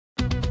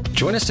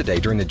Join us today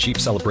during the Jeep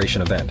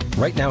Celebration event.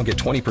 Right now, get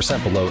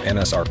 20% below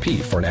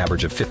MSRP for an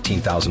average of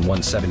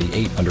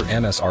 $15,178 under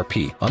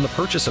MSRP on the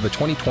purchase of a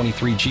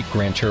 2023 Jeep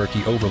Grand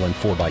Cherokee Overland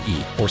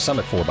 4xE or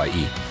Summit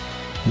 4xE.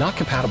 Not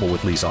compatible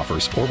with lease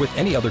offers or with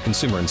any other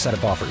consumer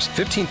incentive offers.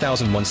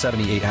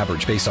 $15,178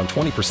 average based on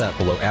 20%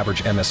 below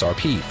average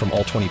MSRP from all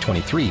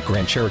 2023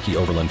 Grand Cherokee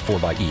Overland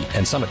 4xE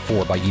and Summit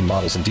 4xE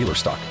models in dealer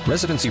stock.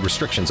 Residency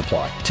restrictions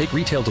apply. Take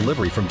retail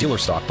delivery from dealer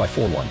stock by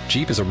 4/1.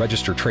 Jeep is a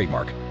registered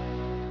trademark.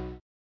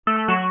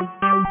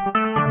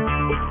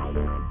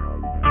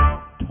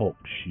 Talk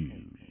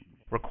Shoes.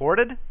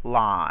 Recorded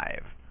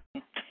live.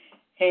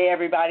 Hey,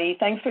 everybody.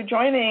 Thanks for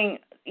joining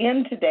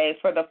in today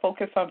for the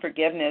Focus on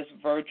Forgiveness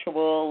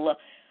virtual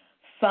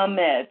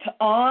summit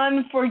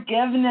on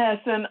forgiveness.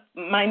 And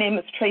my name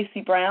is Tracy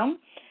Brown.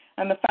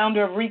 I'm the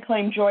founder of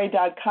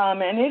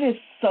ReclaimJoy.com, and it is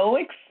so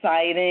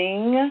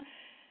exciting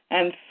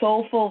and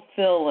so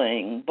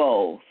fulfilling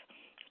both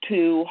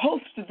to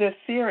host this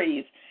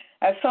series.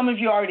 As some of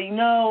you already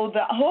know,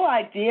 the whole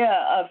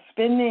idea of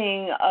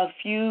spending a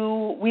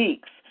few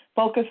weeks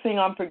focusing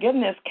on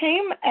forgiveness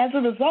came as a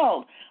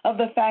result of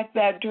the fact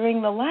that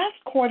during the last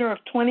quarter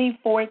of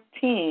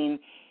 2014,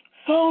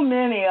 so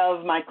many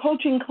of my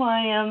coaching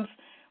clients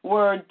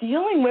were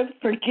dealing with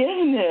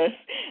forgiveness,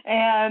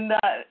 and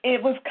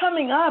it was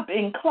coming up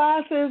in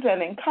classes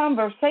and in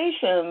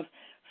conversations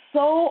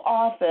so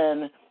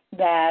often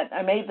that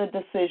I made the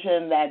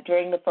decision that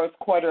during the first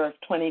quarter of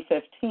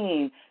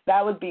 2015,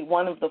 that would be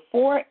one of the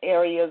 4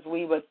 areas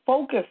we would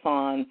focus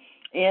on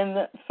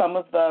in some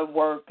of the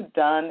work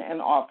done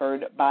and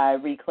offered by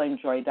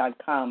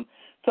ReclaimJoy.com.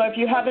 So if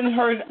you haven't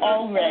heard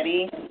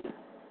already,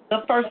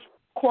 the first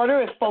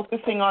quarter is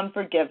focusing on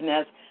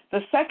forgiveness.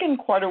 The second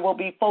quarter will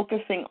be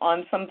focusing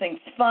on something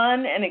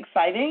fun and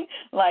exciting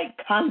like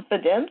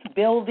confidence,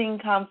 building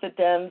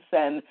confidence,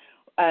 and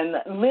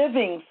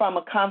living from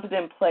a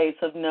confident place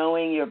of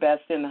knowing your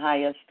best and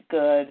highest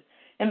good.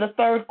 In the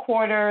third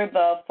quarter,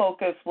 the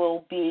focus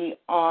will be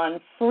on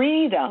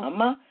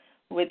freedom,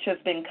 which has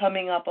been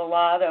coming up a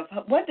lot of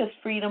what does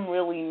freedom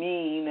really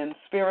mean, and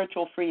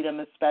spiritual freedom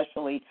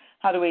especially.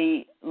 How do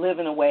we live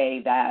in a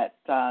way that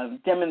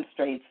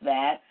demonstrates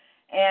that?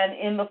 And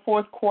in the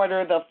fourth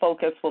quarter, the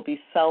focus will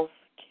be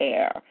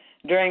self-care.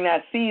 During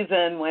that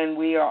season when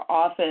we are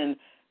often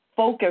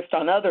focused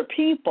on other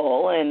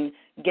people and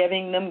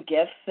giving them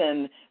gifts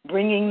and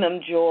bringing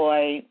them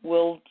joy,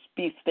 we'll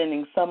be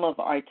spending some of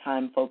our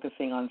time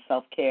focusing on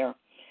self-care.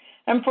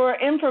 And for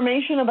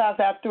information about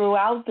that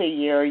throughout the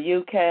year,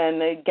 you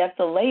can get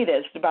the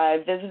latest by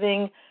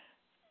visiting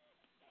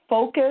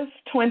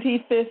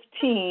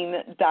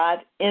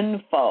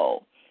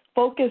focus2015.info.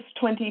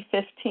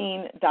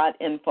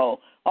 Focus2015.info.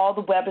 All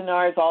the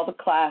webinars, all the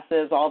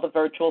classes, all the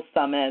virtual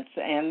summits,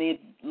 and the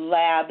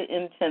lab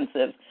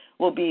intensives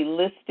will be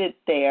listed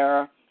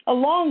there,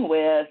 along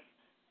with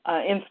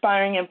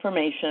inspiring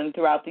information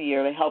throughout the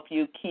year to help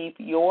you keep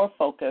your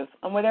focus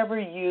on whatever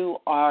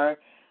you are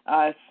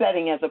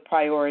setting as a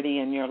priority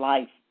in your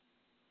life.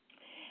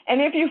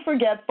 And if you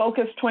forget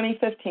Focus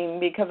 2015,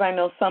 because I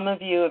know some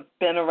of you have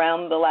been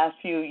around the last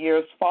few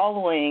years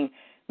following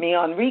me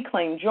on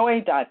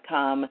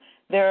ReclaimJoy.com,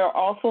 there are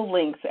also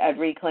links at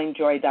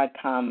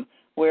ReclaimJoy.com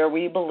where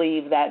we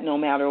believe that no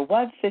matter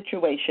what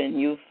situation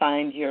you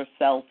find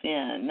yourself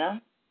in,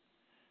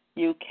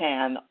 you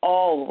can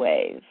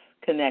always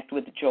connect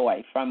with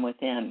joy from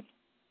within.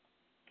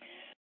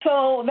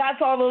 So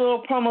that's all the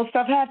little promo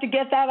stuff. I have to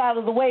get that out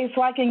of the way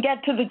so I can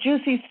get to the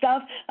juicy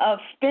stuff of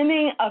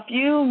spending a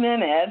few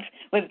minutes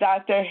with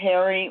Dr.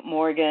 Harry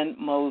Morgan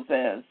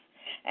Moses.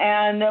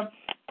 And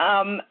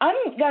I'm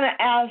going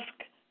to ask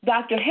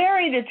Dr.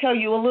 Harry to tell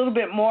you a little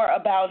bit more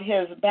about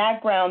his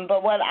background,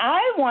 but what I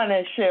want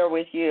to share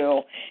with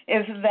you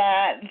is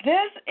that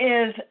this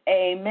is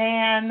a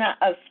man,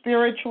 a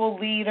spiritual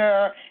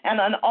leader,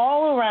 and an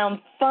all-around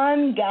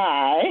fun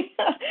guy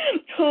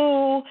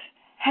who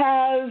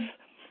has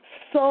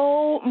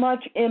so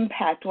much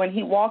impact. When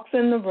he walks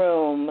in the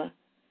room,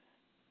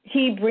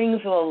 he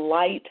brings the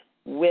light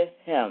with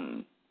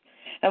him.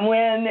 And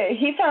when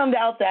he found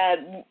out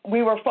that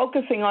we were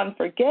focusing on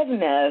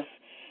forgiveness,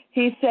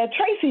 he said,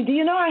 Tracy, do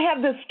you know I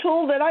have this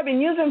tool that I've been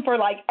using for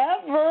like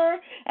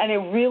ever, and it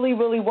really,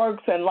 really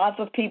works, and lots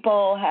of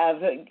people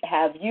have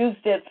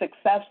used it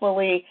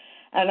successfully.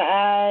 And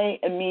I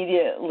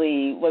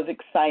immediately was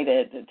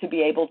excited to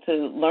be able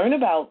to learn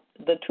about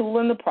the tool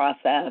and the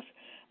process,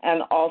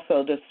 and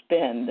also to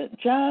spend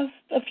just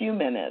a few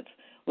minutes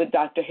with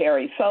Dr.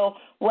 Harry. So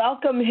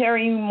welcome,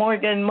 Harry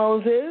Morgan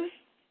Moses.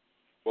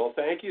 Well,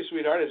 thank you,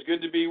 sweetheart. It's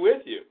good to be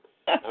with you.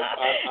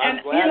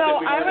 I'm glad that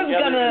we were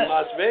together in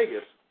Las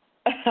Vegas.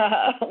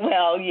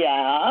 Well,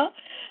 yeah.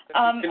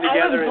 We've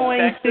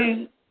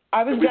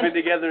been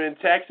together in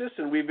Texas,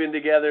 and we've been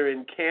together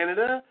in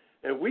Canada,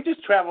 and we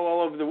just travel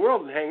all over the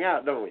world and hang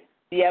out, don't we?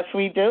 Yes,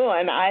 we do,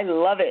 and I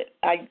love it.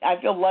 I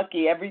feel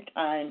lucky every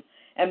time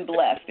and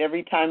blessed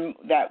every time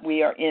that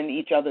we are in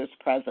each other's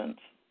presence.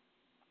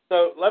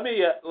 So let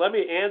me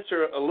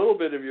answer a little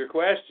bit of your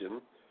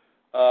question.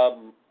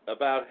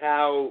 about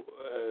how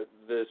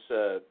this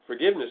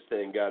forgiveness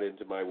thing got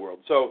into my world.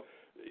 So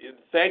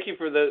thank you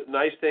for the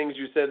nice things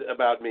you said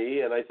about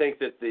me, and I think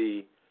that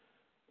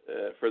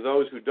for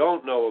those who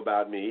don't know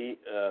about me,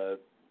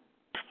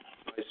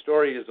 my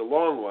story is a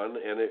long one,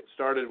 and it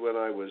started when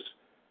I was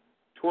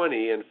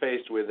 20 and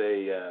faced with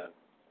a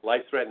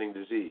life-threatening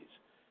disease.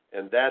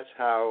 And that's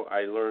how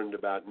I learned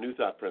about New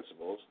Thought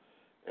principles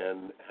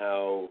and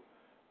how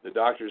the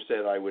doctor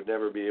said I would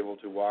never be able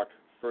to walk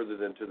further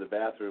than to the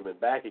bathroom and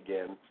back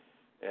again.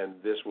 And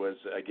this was,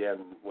 again,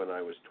 when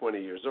I was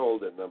 20 years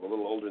old, and I'm a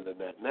little older than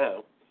that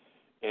now.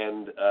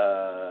 And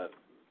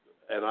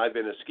I've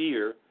been a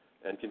skier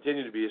and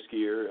continue to be a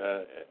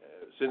skier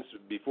since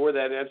before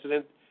that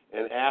incident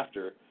and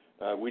after.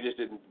 We just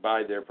didn't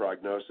buy their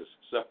prognosis.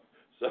 So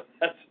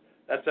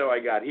that's how I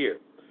got here.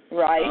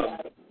 Right.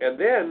 And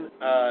then,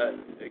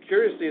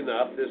 curiously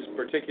enough, this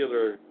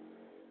particular,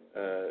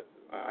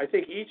 I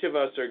think each of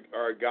us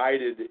are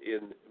guided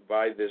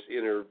by this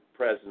inner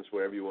presence,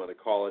 whatever you want to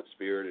call it,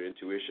 spirit or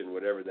intuition,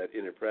 whatever that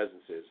inner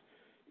presence is.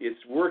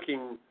 It's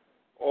working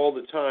all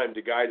the time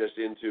to guide us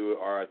into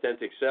our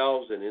authentic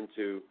selves and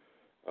into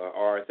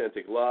our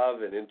authentic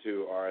love and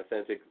into our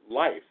authentic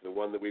life, the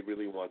one that we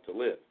really want to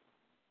live.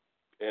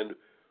 And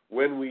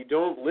when we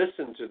don't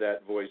listen to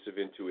that voice of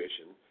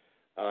intuition,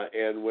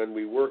 and when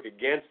we work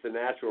against the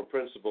natural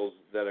principles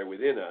that are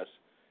within us,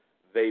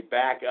 they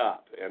back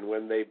up. And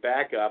when they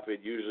back up,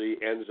 it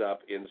usually ends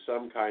up in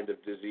some kind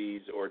of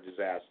disease or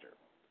disaster.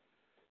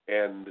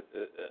 And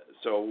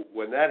so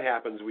when that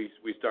happens, we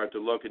start to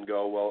look and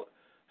go, well,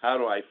 how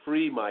do I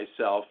free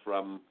myself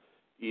from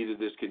either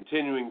this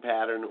continuing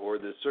pattern or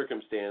this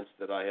circumstance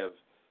that I have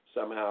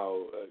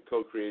somehow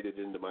co-created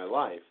into my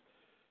life?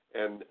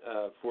 And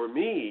for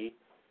me,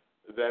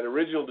 that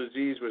original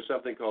disease was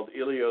something called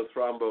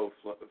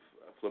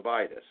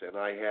ileothrombophleboitis, and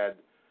I had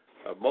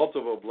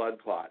multiple blood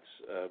clots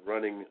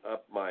running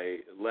up my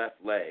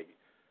left leg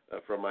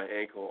from my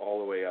ankle all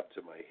the way up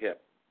to my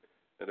hip.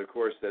 And, of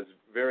course, that's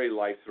very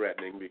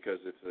life-threatening because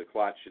if the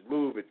clot should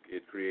move,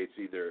 it creates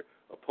either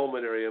a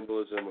pulmonary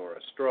embolism or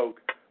a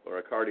stroke or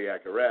a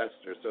cardiac arrest.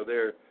 So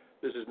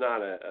this is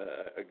not a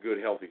good,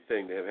 healthy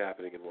thing to have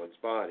happening in one's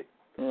body.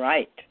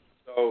 Right.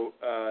 So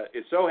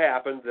it so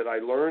happened that I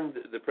learned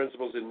the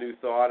principles in New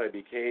Thought. I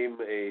became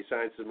a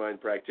Science of Mind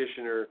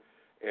practitioner,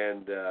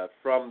 and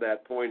from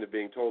that point of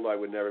being told I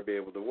would never be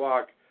able to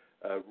walk,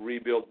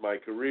 rebuilt my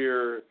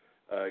career,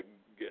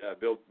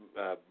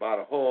 bought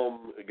a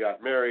home,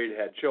 got married,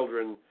 had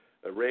children,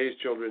 raised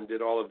children,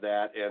 did all of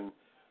that, and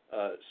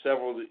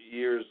several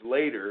years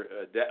later,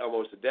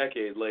 almost a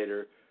decade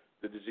later,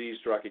 the disease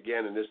struck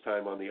again, and this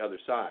time on the other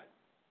side.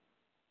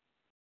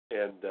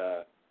 And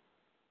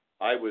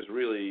I was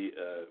really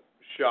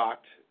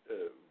shocked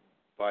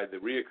by the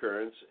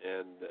reoccurrence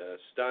and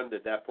stunned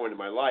at that point in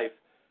my life,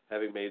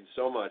 having made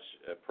so much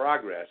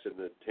progress in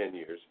the 10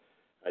 years.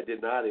 I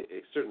did not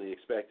certainly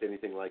expect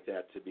anything like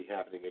that to be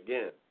happening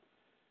again.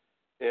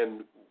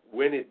 And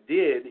when it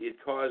did, it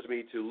caused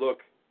me to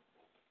look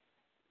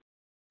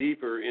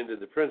deeper into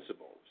the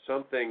principle.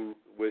 Something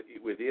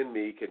within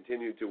me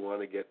continued to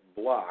want to get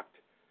blocked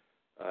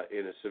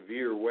in a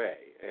severe way,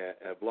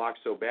 blocked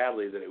so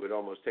badly that it would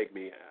almost take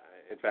me,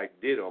 in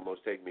fact, did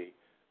almost take me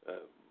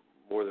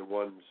more than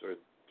once or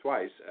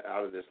twice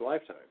out of this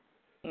lifetime.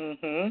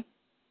 Mm-hmm.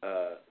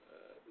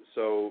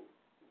 So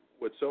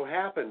what so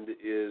happened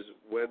is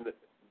when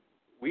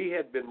we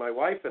had been, my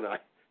wife and I,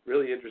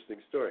 really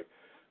interesting story,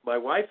 my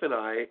wife and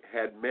I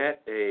had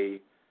met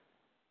a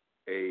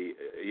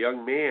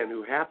young man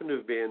who happened to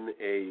have been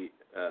a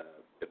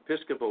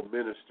Episcopal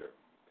minister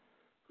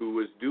who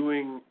was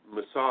doing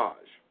massage.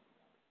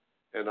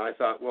 And I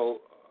thought,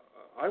 well,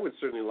 I would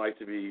certainly like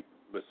to be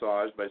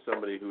massaged by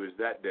somebody who is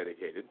that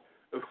dedicated.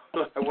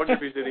 I wonder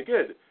if he's any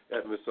good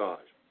at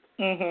massage.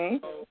 Mm-hmm.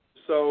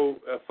 So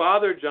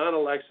Father John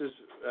Alexis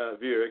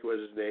Viereck was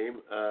his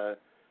name,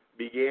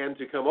 began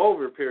to come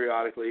over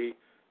periodically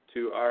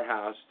to our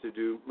house to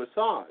do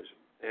massage.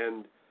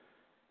 And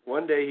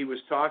one day he was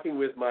talking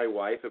with my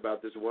wife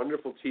about this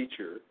wonderful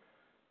teacher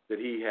that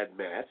he had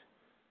met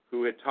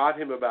who had taught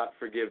him about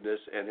forgiveness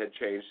and had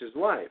changed his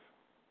life.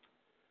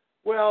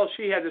 Well,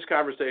 she had this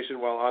conversation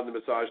while on the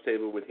massage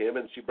table with him,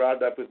 and she brought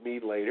it up with me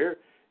later,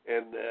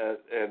 and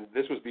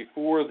this was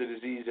before the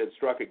disease had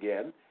struck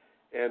again.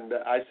 And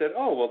I said,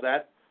 oh, well,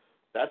 that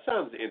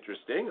sounds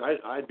interesting.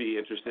 I'd be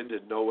interested to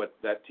know what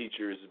that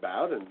teacher is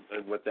about and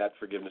what that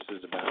forgiveness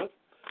is about.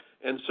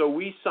 And so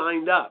we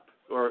signed up,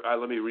 or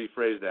let me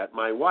rephrase that.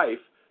 My wife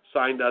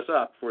signed us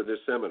up for this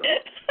seminar.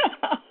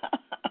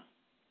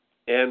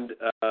 And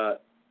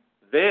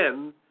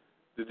then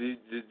the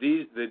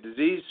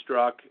disease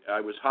struck. I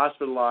was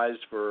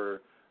hospitalized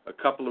for a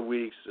couple of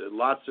weeks,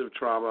 lots of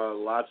trauma,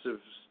 lots of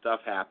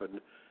stuff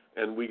happened,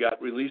 and we got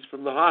released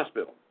from the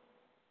hospital.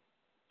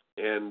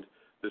 And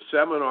the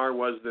seminar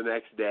was the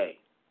next day.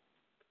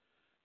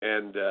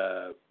 And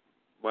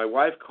my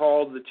wife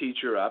called the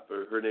teacher up.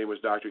 Her name was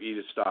Dr.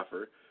 Edith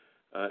Stauffer.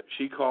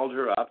 She called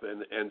her up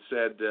and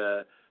said,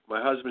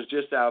 my husband's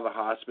just out of the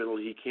hospital.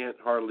 He can't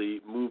hardly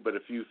move but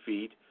a few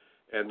feet,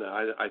 and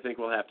I think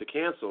we'll have to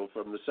cancel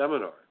from the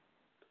seminar.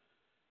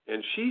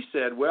 And she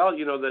said, well,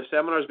 the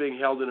seminar is being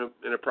held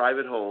in a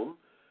private home.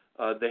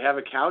 They have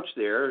a couch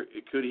there.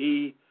 Could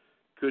he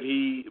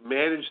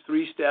manage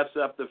 3 steps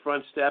up the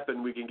front step,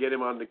 and we can get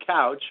him on the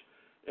couch,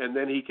 and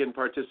then he can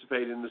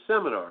participate in the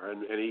seminar,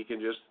 and he can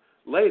just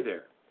lay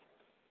there.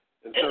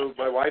 And so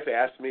my wife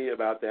asked me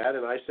about that,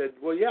 and I said,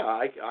 well, yeah,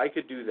 I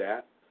could do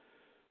that.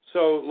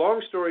 So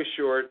long story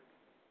short,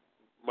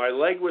 my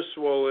leg was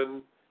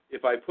swollen.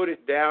 If I put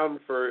it down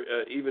for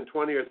even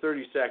 20 or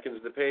 30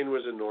 seconds, the pain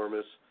was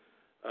enormous.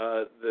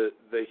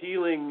 The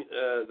healing,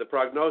 the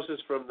prognosis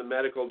from the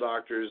medical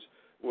doctors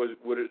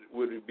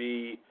would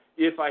be,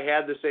 if I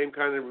had the same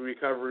kind of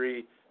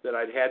recovery that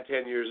I'd had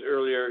 10 years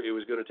earlier, it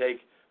was going to take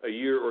a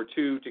year or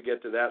 2 to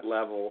get to that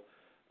level.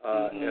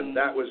 And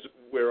that was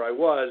where I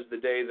was the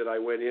day that I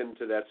went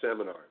into that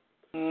seminar.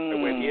 I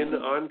went in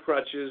on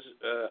crutches,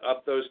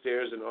 up those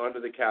stairs and onto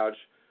the couch,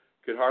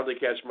 could hardly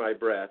catch my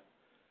breath.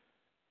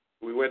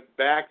 We went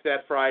back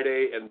that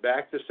Friday and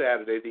back to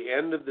Saturday, the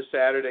end of the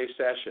Saturday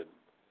session,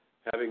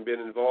 having been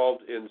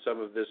involved in some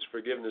of this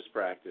forgiveness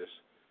practice.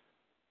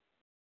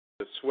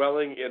 The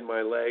swelling in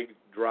my leg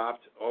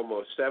dropped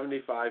almost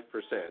 75%,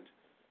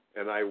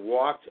 and I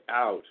walked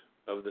out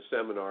of the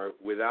seminar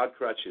without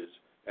crutches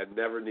and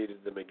never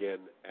needed them again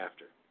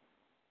after.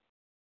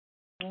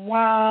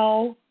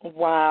 Wow.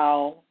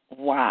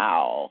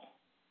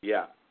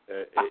 Yeah.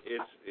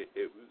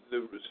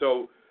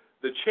 So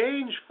the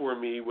change for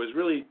me was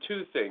really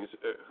 2 things.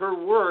 Her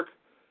work,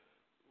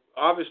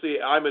 obviously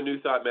I'm a New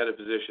Thought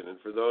metaphysician, and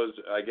for those,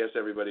 I guess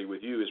everybody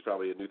with you is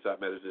probably a New Thought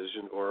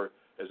metaphysician, or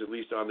is at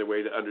least on their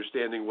way to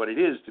understanding what it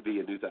is to be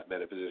a New Thought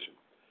metaphysician.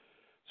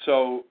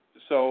 So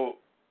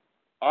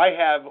I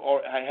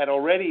had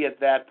already at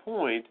that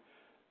point,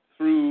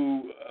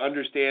 through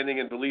understanding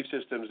and belief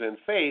systems and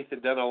faith,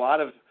 had done a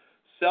lot of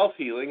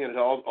self-healing and had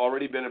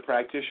already been a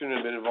practitioner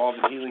and been involved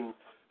in healing,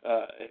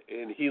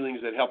 in healings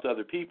that helped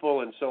other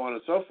people and so on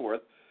and so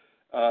forth.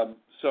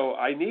 So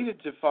I needed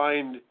to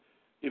find,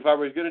 if I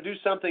was going to do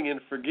something in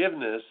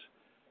forgiveness,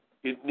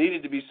 it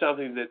needed to be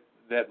something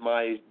that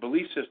my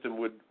belief system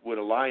would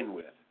align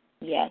with.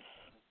 Yes.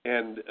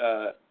 And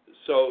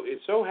so it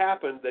so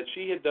happened that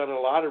she had done a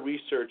lot of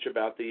research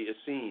about the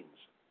Essenes.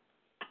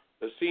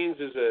 Essenes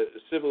is a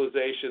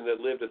civilization that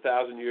lived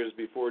 1,000 years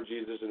before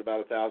Jesus and about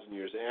 1,000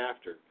 years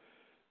after.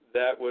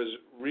 That was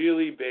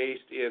really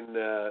based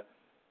in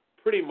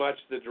pretty much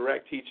the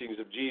direct teachings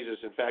of Jesus.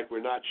 In fact,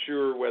 we're not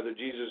sure whether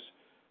Jesus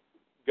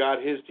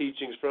got his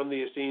teachings from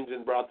the Essenes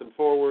and brought them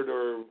forward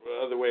or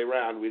other way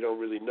around. We don't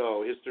really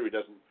know. History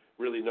doesn't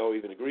really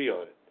even agree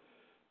on it.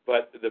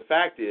 But the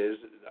fact is,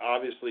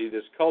 obviously,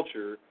 this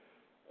culture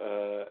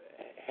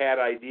had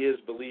ideas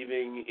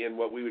believing in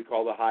what we would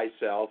call the high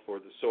self, or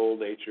the soul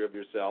nature of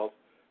yourself,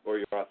 or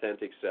your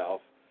authentic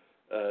self.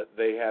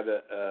 They had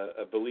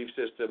a belief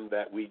system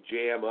that we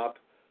jam up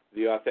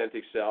the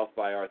authentic self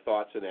by our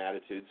thoughts and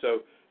attitudes. So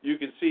you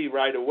can see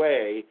right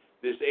away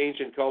this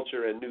ancient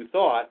culture and New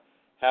Thought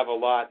have a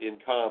lot in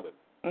common.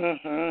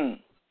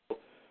 Mm-hmm.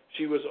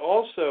 She was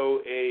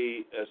also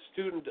a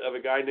student of a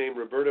guy named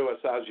Roberto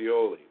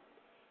Assagioli.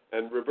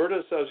 And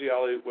Roberto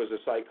Assagioli was a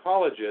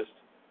psychologist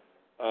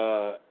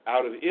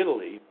out of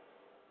Italy,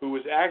 who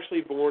was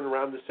actually born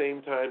around the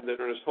same time that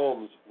Ernest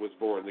Holmes was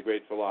born, the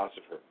great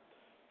philosopher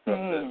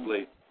from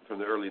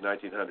the early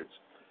 1900s.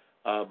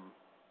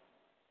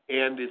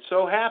 And it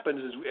so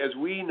happens, as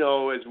we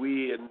know, as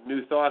we in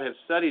New Thought have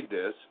studied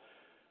this,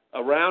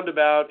 around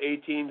about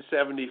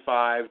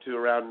 1875 to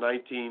around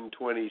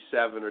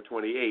 1927 or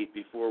 28,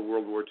 before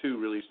World War II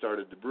really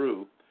started to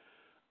brew,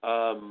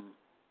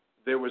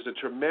 there was a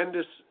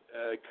tremendous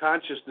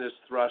consciousness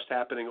thrust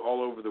happening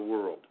all over the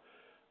world.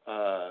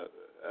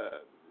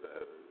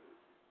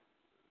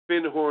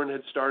 Findhorn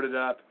had started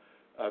up.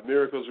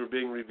 Miracles were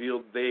being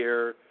revealed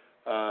there.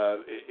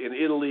 In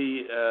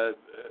Italy,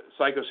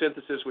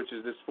 psychosynthesis, which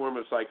is this form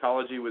of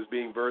psychology, was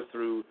being birthed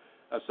through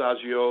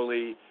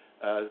Assagioli.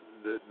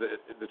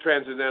 The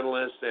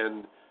Transcendentalists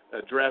and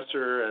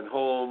Dresser and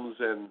Holmes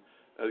and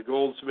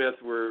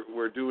Goldsmith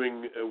were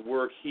doing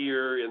work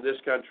here in this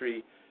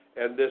country,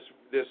 and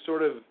this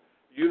sort of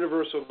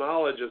universal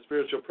knowledge of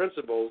spiritual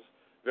principles,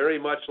 very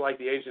much like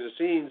the ancient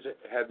Essenes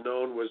had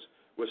known, was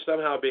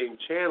somehow being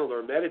channeled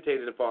or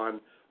meditated upon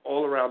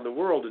all around the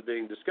world and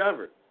being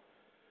discovered.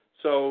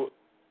 So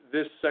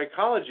this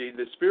psychology,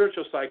 the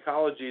spiritual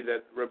psychology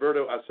that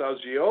Roberto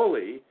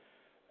Assagioli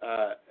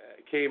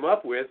came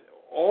up with,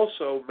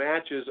 also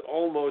matches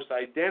almost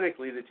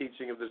identically the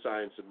teaching of the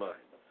science of mind,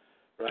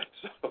 right?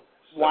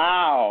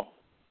 Wow.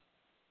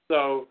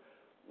 So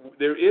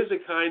there is a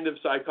kind of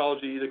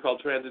psychology either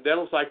called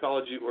transcendental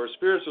psychology or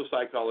spiritual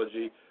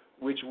psychology,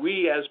 which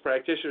we as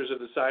practitioners of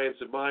the science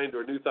of mind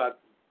or New Thought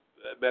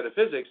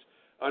metaphysics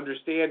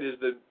understand is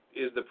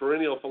the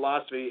perennial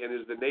philosophy and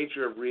is the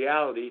nature of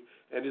reality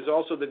and is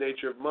also the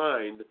nature of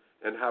mind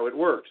and how it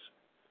works.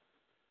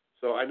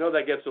 So I know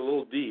that gets a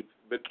little deep,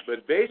 but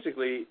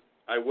basically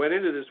I went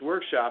into this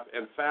workshop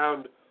and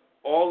found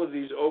all of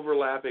these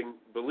overlapping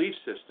belief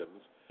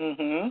systems.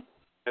 Mm-hmm.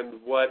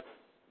 And what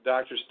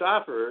Dr.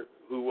 Stauffer,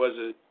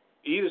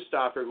 Edith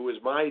Stauffer, who was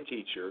my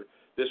teacher,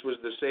 this was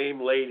the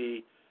same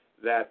lady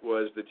that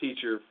was the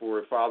teacher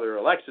for Father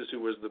Alexis, who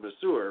was the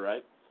masseur,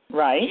 right?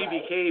 Right.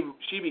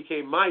 She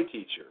became my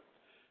teacher,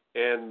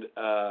 and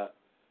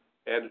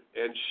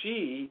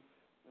she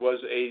was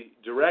a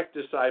direct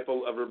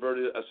disciple of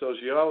Roberta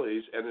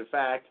Asocioli's, and in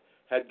fact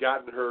had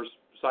gotten her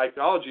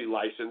psychology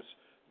license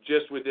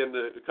just within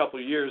a couple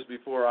of years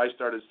before I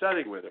started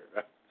studying with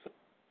her.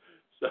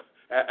 So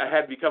I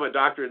had become a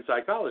doctor in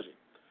psychology,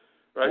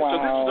 right? Wow.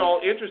 So this is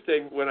all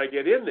interesting when I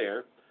get in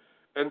there,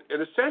 and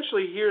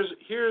essentially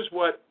here's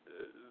what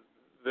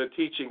the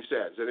teaching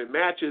says, and it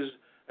matches.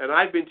 And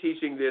I've been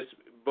teaching this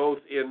both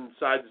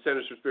inside the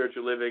Centers for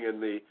Spiritual Living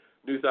and the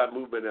New Thought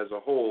movement as a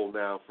whole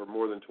now for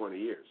more than 20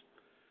 years,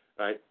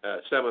 right?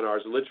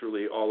 Seminars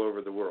literally all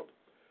over the world.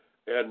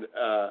 And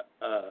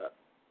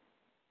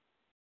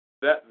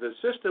that the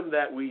system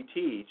that we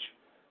teach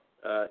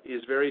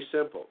is very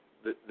simple.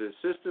 The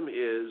system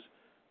is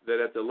that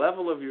at the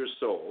level of your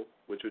soul,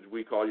 which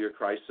we call your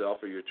Christ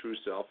self or your true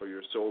self or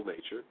your soul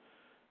nature,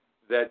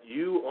 that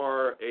you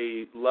are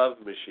a love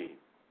machine.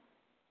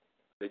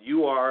 That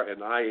you are,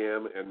 and I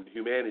am, and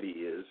humanity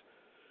is,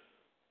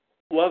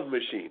 love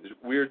machines.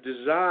 We're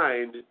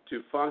designed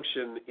to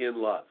function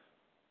in love.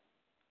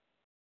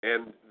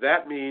 And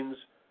that means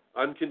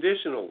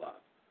unconditional love.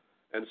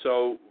 And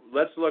so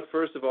let's look,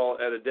 first of all,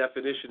 at a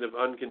definition of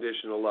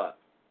unconditional love.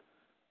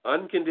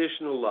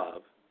 Unconditional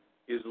love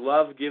is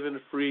love given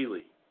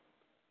freely,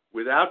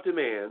 without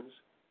demands,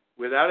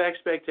 without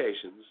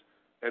expectations,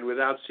 and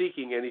without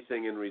seeking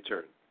anything in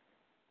return.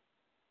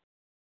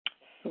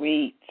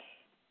 Sweet.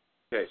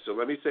 Okay, so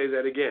let me say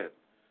that again.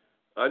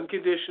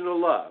 Unconditional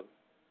love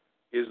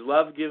is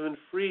love given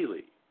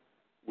freely,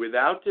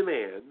 without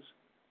demands,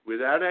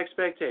 without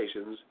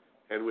expectations,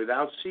 and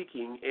without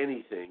seeking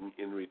anything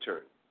in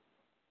return.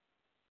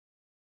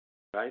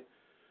 Right?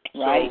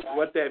 Right. So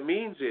what that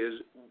means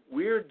is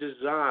we're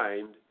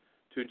designed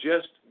to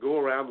just go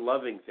around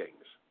loving things.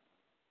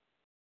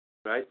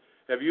 Right?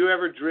 Have you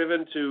ever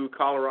driven to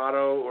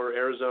Colorado or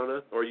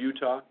Arizona or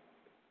Utah?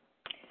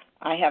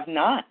 I have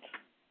not.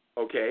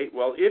 Okay,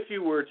 well, if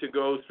you were to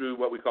go through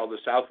what we call the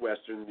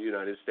southwestern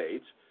United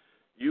States,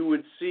 you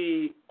would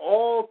see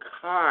all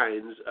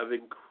kinds of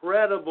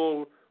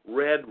incredible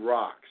red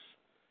rocks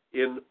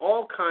in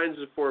all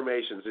kinds of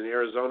formations. In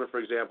Arizona, for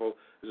example,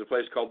 there's a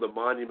place called the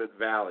Monument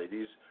Valley.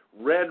 These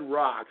red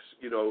rocks,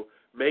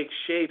 make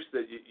shapes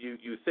that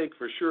you think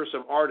for sure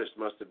some artist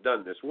must have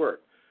done this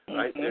work,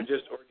 right? Mm-hmm. They're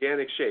just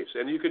organic shapes.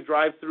 And you could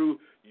drive through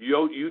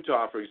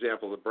Utah, for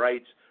example, the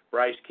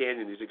Bryce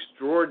Canyon, these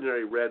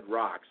extraordinary red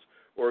rocks,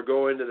 or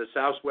go into the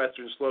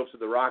southwestern slopes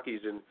of the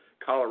Rockies in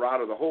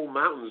Colorado. The whole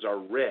mountains are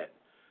red.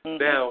 Mm-hmm.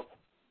 Now,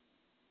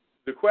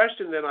 the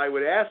question then I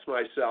would ask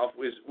myself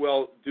is,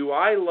 well, do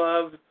I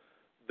love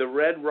the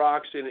red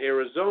rocks in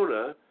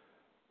Arizona,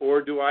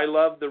 or do I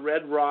love the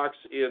red rocks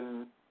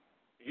in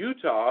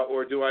Utah,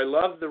 or do I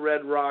love the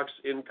red rocks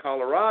in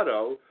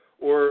Colorado,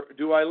 or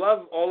do I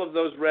love all of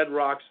those red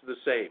rocks the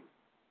same?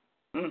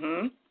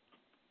 Mm-hmm.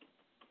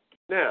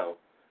 Now,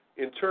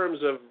 in terms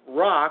of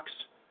rocks,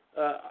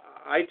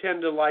 I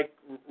tend to like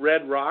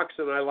red rocks,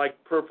 and I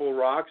like purple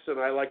rocks, and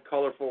I like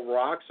colorful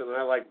rocks, and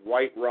I like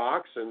white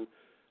rocks, and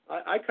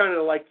I kind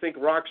of think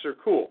rocks are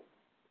cool.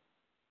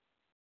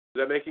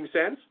 Is that making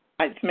sense?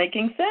 It's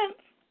making sense.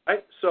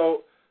 Right?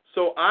 So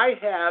I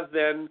have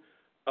then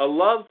a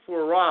love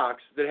for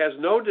rocks that has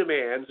no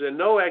demands and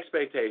no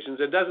expectations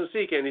and doesn't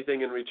seek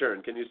anything in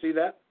return. Can you see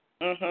that?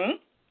 Mm-hmm.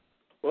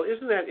 Well,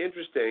 isn't that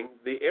interesting?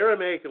 The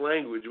Aramaic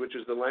language, which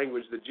is the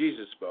language that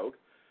Jesus spoke,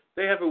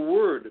 they have a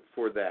word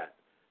for that.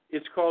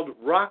 It's called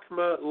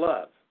Rachma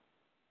love,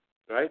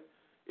 right?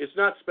 It's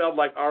not spelled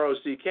like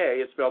R-O-C-K.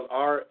 It's spelled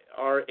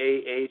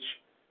R-A-H,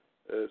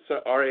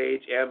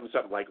 R-A-H-M,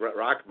 something like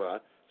Rachma.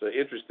 It's an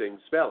interesting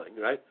spelling,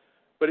 right?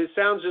 But it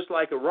sounds just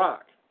like a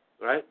rock,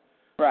 right?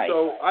 Right.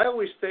 So I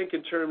always think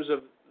in terms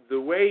of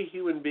the way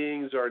human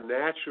beings are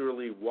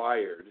naturally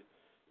wired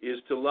is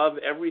to love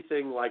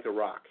everything like a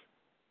rock,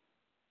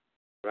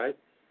 right?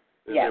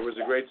 And yes. There was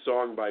a great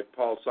song by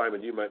Paul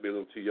Simon. You might be a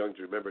little too young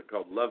to remember it,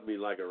 called Love Me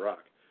Like a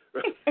Rock.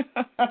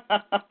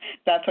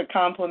 That's a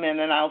compliment,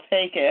 and I'll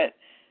take it.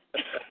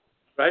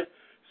 Right?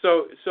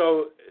 So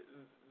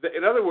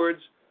in other words,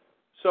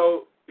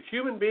 so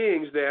human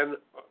beings then,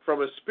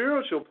 from a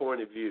spiritual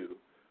point of view,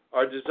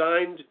 are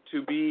designed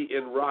to be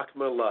in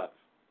Rachma love,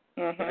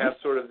 mm-hmm. to have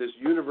sort of this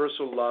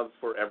universal love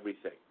for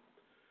everything.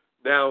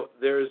 Now,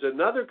 there is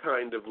another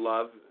kind of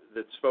love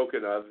that's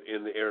spoken of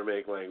in the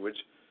Aramaic language,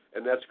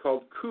 and that's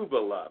called Kuba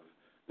love.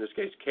 In this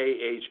case,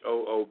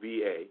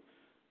 K-H-O-O-B-A,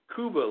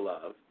 Kuba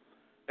love.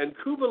 And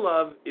Kuba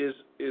love is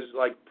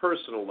like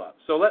personal love.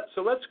 So let's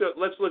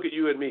look at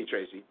you and me,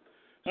 Tracy.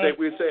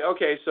 We'd say,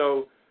 okay,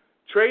 so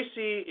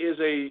Tracy is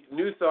a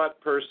New Thought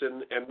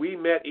person, and we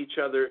met each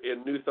other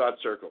in New Thought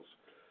circles.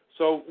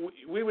 So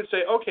we would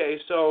say, okay,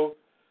 so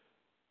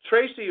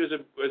Tracy is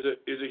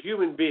a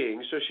human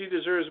being, so she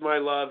deserves my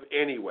love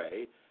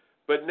anyway.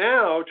 But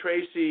now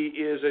Tracy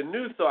is a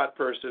New Thought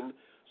person,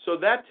 So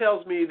that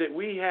tells me that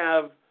we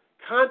have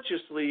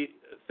consciously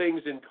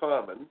things in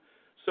common.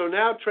 So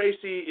now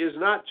Tracy is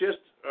not just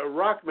a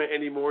rockma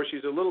anymore.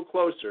 She's a little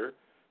closer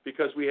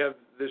because we have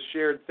this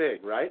shared thing,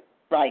 right?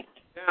 Right.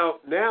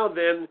 Now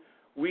then,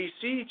 we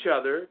see each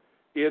other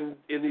in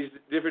these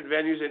different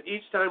venues, and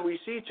each time we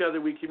see each other,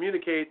 we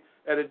communicate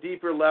at a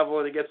deeper level,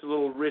 and it gets a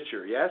little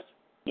richer, yes?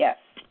 Yes.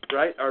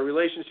 Right? Our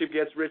relationship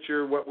gets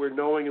richer, what we're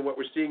knowing and what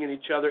we're seeing in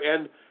each other.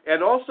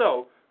 And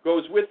also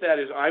goes with that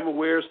is I'm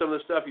aware of some of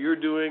the stuff you're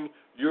doing,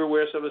 you're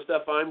aware of some of the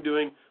stuff I'm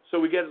doing. So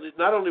we get,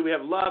 not only we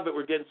have love, but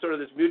we're getting sort of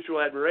this mutual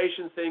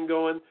admiration thing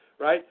going,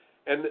 right?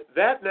 And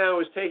that now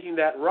is taking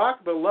that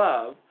rockma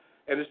love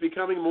and it's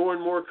becoming more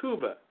and more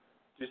kuba.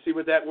 Do you see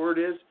what that word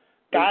is?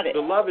 Got it.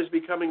 The love is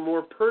becoming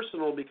more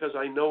personal because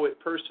I know it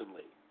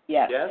personally.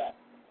 Yes. Yes?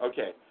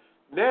 Okay.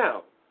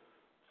 Now,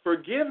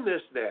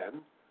 forgiveness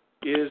then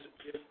is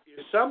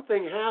if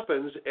something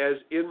happens as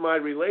in my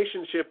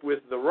relationship with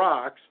the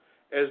rocks,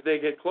 as they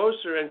get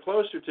closer and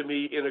closer to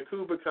me in a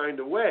kuba kind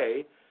of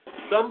way,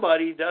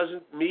 somebody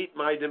doesn't meet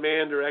my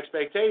demand or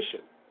expectation.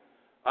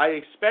 I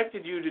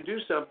expected you to do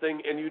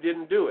something and you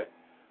didn't do it.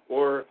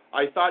 Or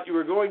I thought you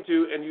were going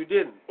to and you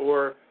didn't.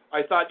 Or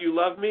I thought you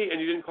loved me and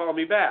you didn't call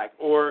me back.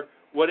 Or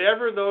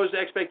whatever those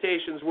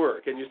expectations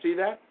were. Can you see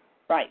that?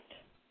 Right.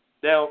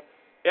 Now,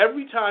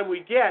 every time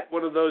we get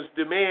one of those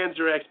demands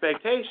or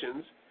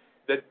expectations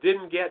that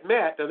didn't get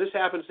met, now this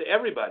happens to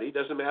everybody,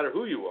 doesn't matter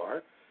who you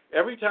are,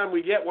 every time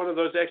we get one of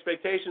those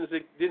expectations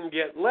that didn't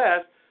get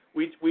met,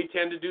 we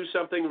tend to do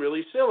something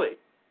really silly,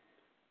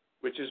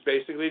 which is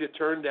basically to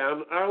turn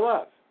down our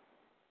love.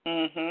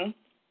 Mm-hmm.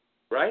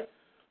 Right?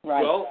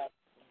 Right. Well,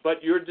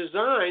 but you're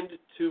designed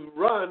to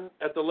run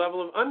at the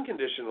level of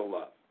unconditional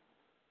love.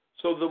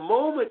 So the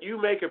moment you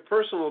make a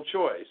personal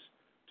choice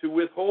to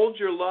withhold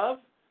your love,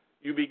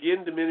 you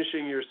begin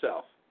diminishing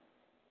yourself.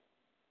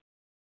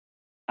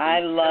 I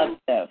love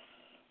this.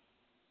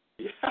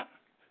 Yeah.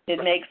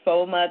 It makes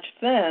so much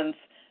sense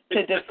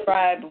to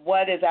describe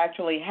what is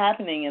actually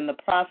happening in the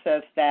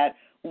process that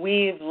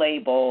we've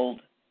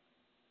labeled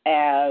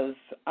as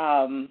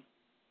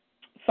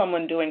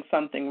someone doing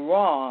something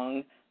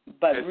wrong,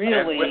 but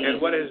really... And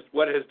what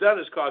it has done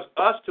is caused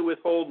us to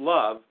withhold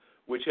love,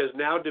 which has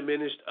now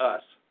diminished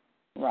us.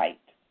 Right.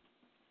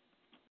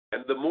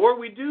 And the more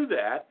we do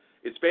that,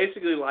 it's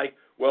basically like,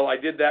 well, I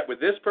did that with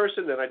this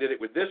person, then I did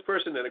it with this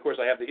person, then, of course,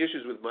 I have the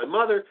issues with my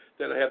mother,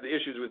 then I have the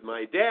issues with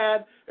my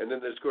dad, and then,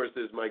 of course,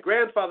 there's my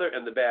grandfather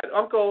and the bad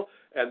uncle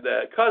and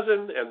the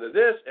cousin and the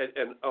this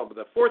and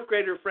the fourth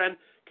grader friend.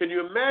 Can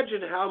you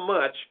imagine how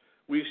much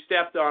we've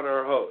stepped on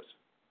our hose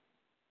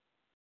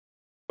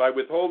by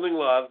withholding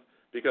love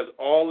because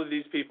all of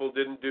these people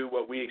didn't do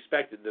what we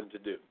expected them to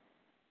do?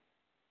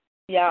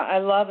 Yeah, I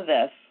love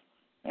this.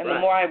 And Right. The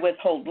more I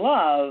withhold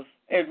love,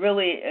 it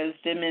really is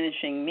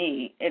diminishing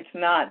me. It's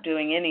not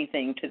doing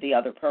anything to the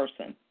other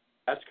person.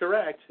 That's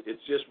correct.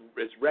 It's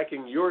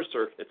wrecking your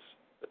circuits.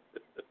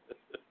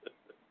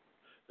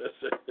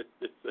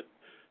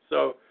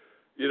 So,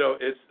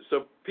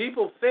 so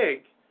people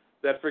think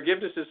that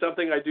forgiveness is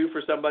something I do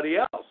for somebody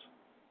else,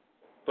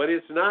 but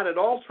it's not at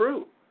all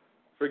true.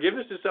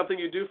 Forgiveness is something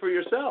you do for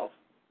yourself.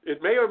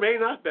 It may or may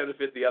not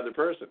benefit the other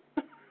person.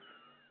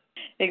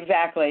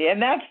 Exactly,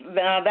 and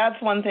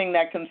that's one thing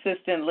that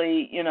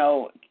consistently,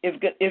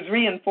 is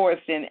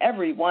reinforced in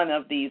every one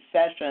of these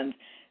sessions,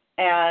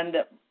 and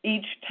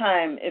each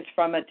time it's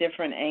from a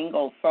different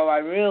angle. So I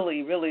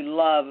really, really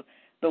love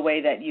the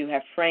way that you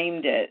have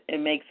framed it. It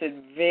makes it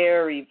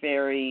very,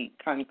 very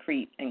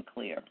concrete and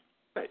clear.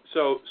 Right.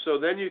 So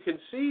then you can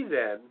see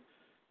then,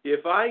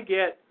 if I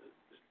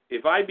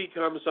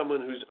become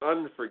someone who's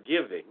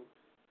unforgiving,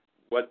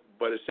 what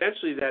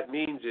essentially that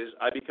means is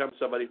I become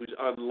somebody who's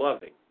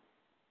unloving.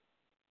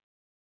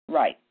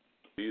 Right.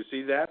 Do you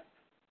see that?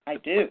 I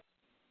do.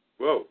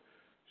 Whoa.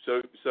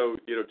 So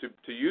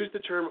to use the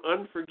term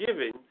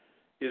unforgiving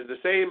is the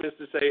same as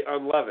to say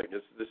unloving.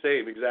 It's the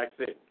same exact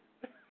thing.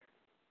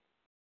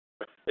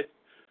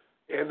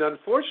 And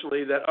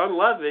unfortunately, that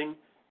unloving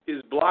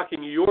is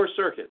blocking your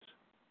circuits,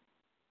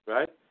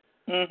 right?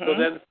 Mm-hmm. So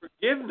then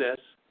forgiveness,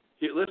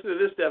 listen to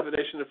this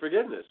definition of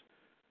forgiveness.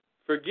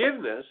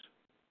 Forgiveness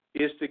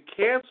is to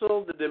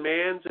cancel the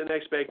demands and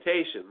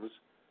expectations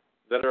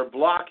that are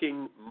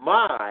blocking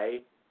my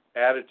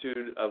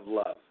attitude of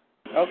love.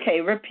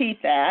 Okay,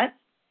 repeat that.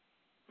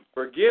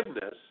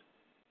 Forgiveness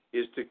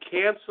is to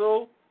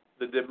cancel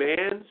the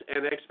demands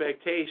and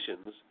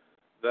expectations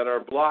that are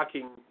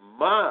blocking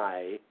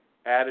my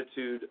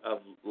attitude of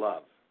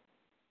love.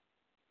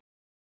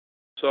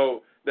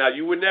 So now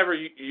you would never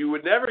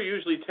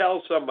usually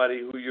tell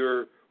somebody who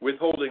you're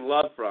withholding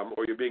love from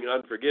or you're being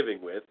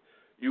unforgiving with,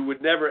 you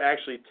would never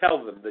actually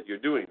tell them that you're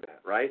doing that,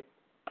 right?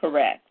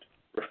 Correct.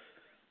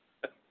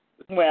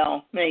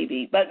 Well,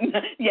 maybe, but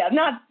yeah,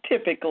 not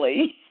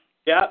typically.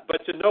 Yeah,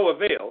 but to no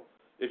avail.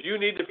 If you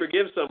need to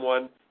forgive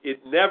someone, it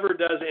never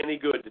does any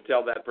good to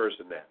tell that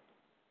person that.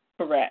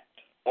 Correct.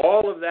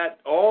 All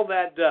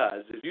that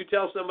does, if you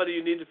tell somebody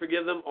you need to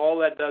forgive them, all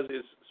that does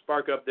is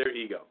spark up their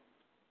ego.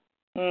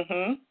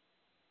 Mm-hmm.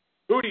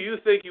 Who do you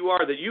think you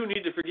are that you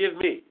need to forgive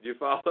me? Do you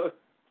follow?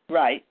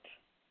 Right.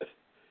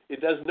 It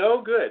does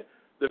no good.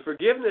 The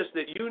forgiveness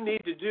that you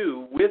need to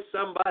do with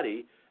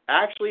somebody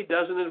actually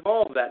doesn't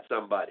involve that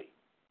somebody.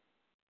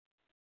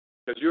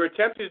 Because your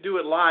attempt to do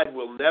it live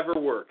will never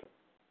work.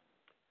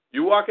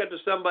 You walk up to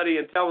somebody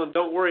and tell them,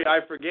 don't worry, I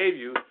forgave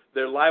you,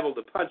 they're liable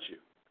to punch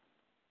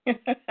you.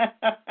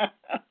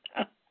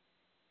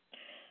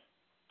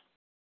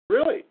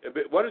 Really?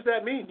 What does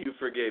that mean, you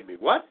forgave me?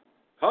 What?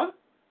 Huh?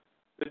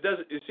 It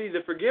doesn't. You see, the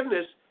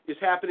forgiveness is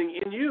happening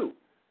in you.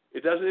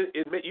 It doesn't.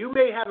 You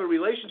may have a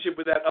relationship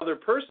with that other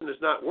person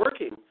that's not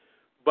working,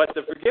 but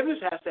the forgiveness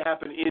has to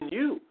happen in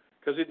you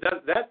because it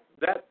does that.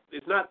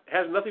 It's not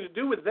has nothing to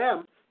do with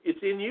them. It's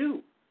in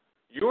you.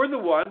 You're the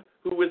one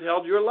who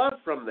withheld your love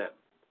from them,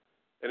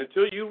 and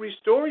until you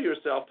restore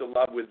yourself to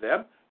love with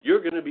them,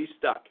 you're going to be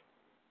stuck.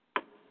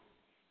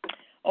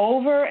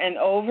 Over and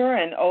over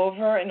and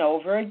over and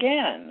over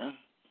again.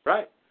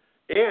 Right.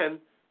 And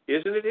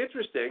isn't it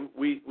interesting?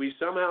 We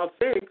somehow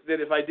think that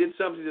if I did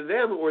something to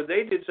them or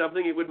they did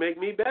something, it would make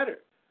me better.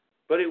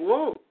 But it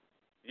won't.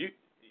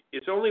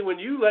 It's only when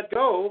you let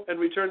go and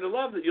return to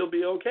love that you'll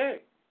be okay.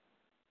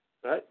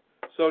 Right?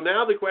 So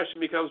now the question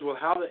becomes, well,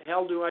 how the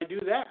hell do I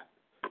do that?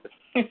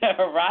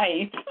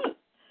 Right.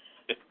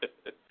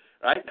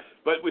 Right?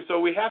 So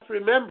we have to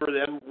remember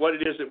then what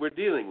it is that we're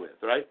dealing with,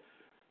 right?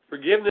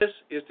 Forgiveness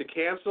is to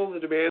cancel the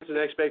demands and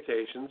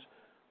expectations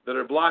that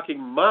are blocking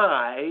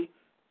my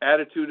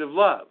attitude of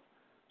love.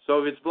 So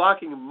if it's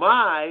blocking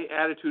my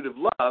attitude of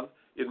love,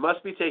 it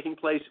must be taking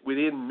place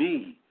within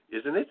me,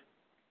 isn't it?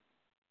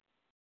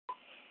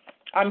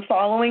 I'm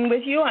following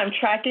with you, I'm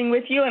tracking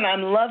with you, and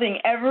I'm loving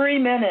every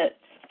minute.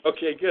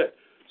 Okay, good.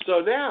 So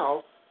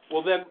now,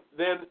 well then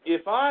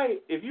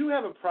if you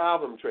have a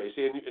problem,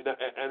 Tracy,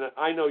 and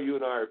I know you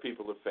and I are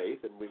people of faith,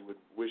 and we would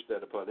wish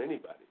that upon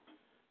anybody,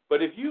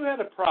 but if you had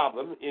a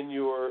problem in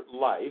your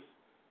life,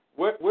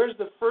 where's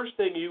the first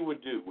thing you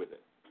would do with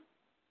it?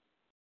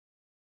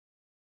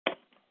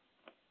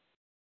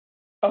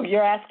 Oh,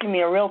 you're asking me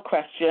a real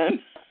question.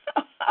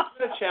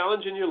 A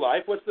challenge in your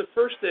life, what's the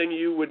first thing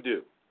you would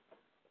do?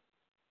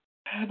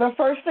 The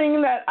first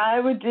thing that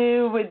I would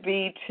do would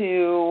be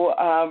to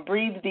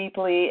breathe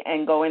deeply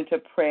and go into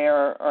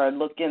prayer or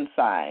look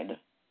inside.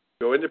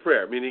 Go into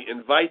prayer, meaning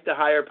invite the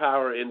higher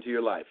power into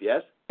your life,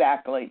 yes?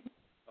 Exactly.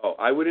 Oh,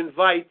 I would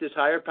invite this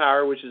higher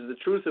power, which is the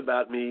truth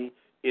about me,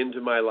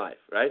 into my life,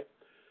 right?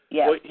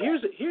 Yes. Well,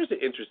 here's the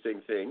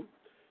interesting thing.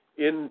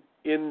 In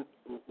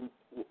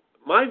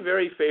my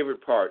very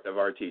favorite part of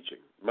our teaching,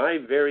 my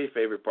very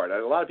favorite part,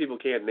 and a lot of people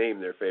can't name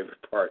their favorite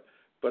part,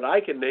 but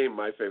I can name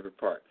my favorite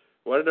part.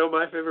 Want to know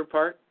my favorite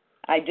part?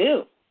 I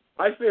do.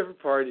 My favorite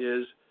part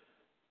is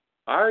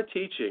our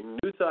teaching,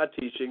 New Thought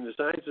teaching, the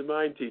Science of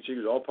Mind teaching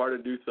is all part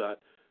of New Thought.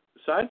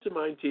 The Science of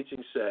Mind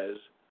teaching says,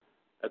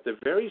 at the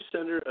very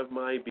center of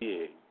my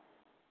being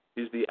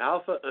is the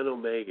Alpha and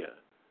Omega,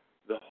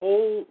 the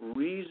whole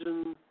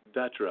raison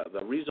d'etre,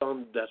 the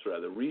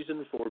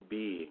reason for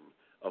being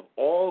of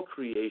all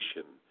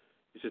creation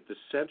is at the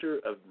center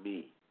of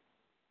me.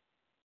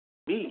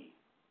 Me.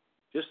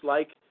 Just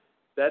like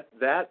that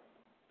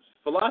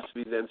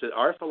philosophy then says,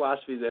 our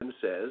philosophy then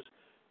says,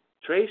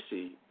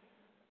 Tracy,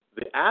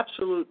 the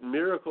absolute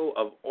miracle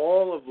of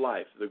all of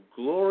life, the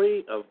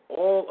glory of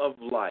all of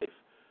life,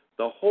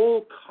 the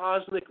whole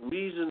cosmic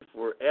reason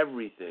for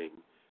everything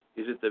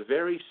is at the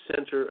very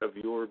center of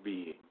your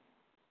being.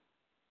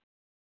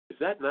 Is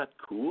that not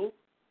cool?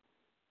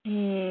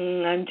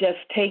 I'm just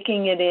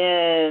taking it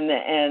in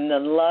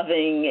and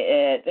loving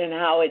it and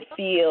how it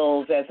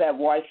feels as that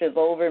washes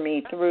over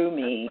me, through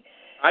me.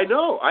 I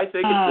know. I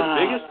think it's the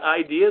biggest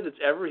idea that's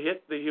ever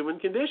hit the human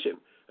condition.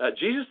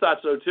 Jesus thought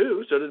so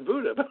too, so did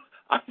Buddha. But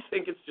I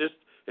think it's just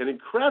an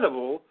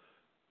incredible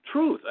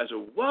truth. I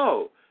said,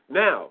 whoa.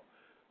 Now,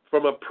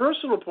 from a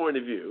personal point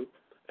of view,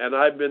 and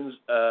I've been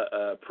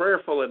a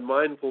prayerful and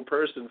mindful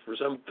person for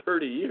some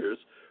 30 years,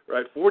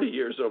 right, 40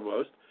 years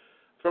almost,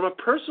 from a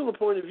personal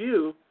point of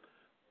view,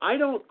 I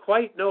don't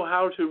quite know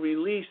how to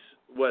release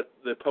what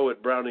the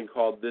poet Browning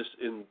called this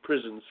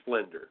imprisoned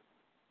splendor,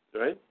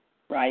 right?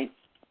 Right.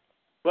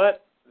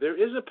 But there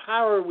is a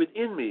power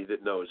within me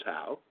that knows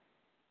how,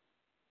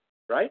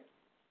 right?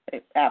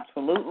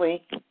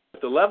 Absolutely.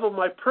 At the level of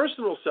my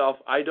personal self,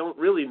 I don't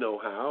really know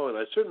how, and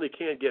I certainly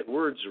can't get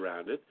words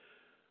around it.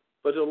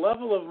 But at the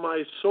level of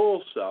my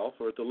soul self,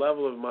 or at the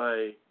level of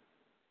my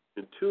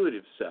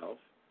intuitive self,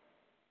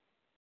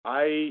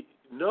 I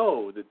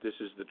know that this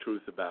is the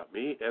truth about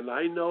me, and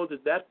I know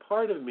that that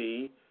part of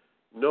me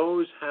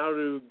knows how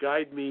to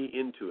guide me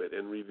into it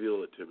and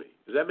reveal it to me.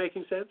 Is that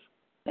making sense?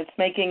 It's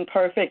making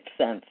perfect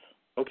sense.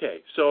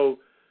 Okay, so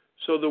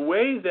the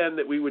way then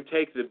that we would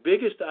take the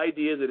biggest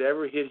idea that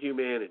ever hit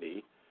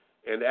humanity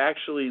and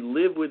actually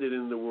live with it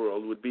in the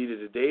world would be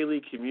to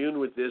daily commune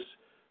with this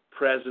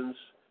presence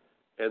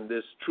and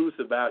this truth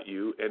about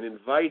you and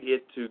invite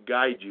it to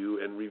guide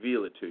you and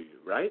reveal it to you,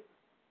 right?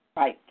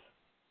 Right.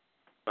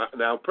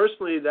 Now,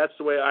 personally, that's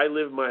the way I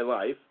live my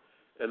life,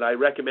 and I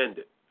recommend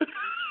it.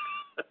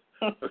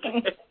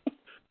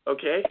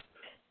 Okay?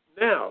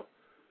 Now,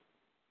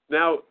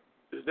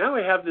 Now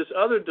I have this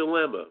other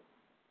dilemma,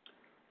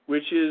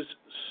 which is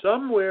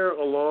somewhere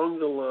along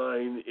the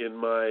line in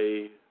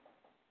my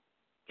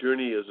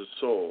journey as a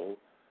soul,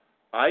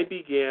 I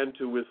began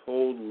to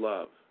withhold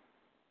love.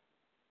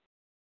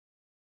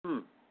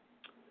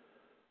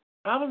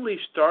 Probably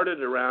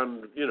started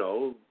around,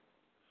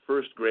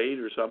 first grade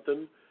or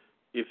something.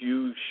 If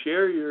you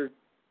share your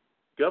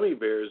gummy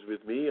bears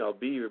with me, I'll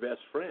be your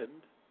best friend.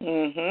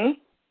 Mm-hmm.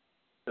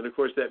 And, of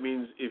course, that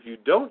means if you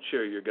don't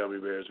share your gummy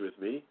bears with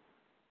me,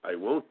 I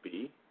won't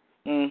be.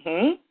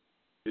 Mm-hmm.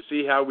 You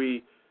see how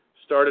we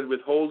started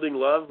withholding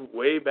love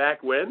way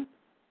back when?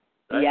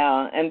 Right?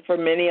 Yeah, and for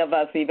many of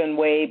us, even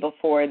way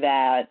before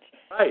that.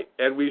 Right,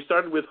 and we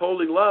started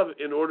withholding love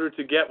in order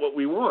to get what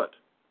we want,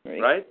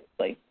 right?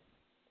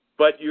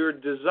 But you're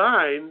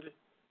designed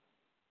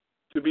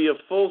to be a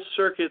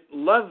full-circuit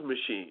love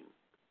machine,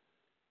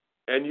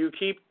 and you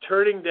keep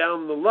turning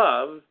down the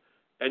love,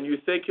 and you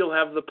think you'll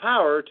have the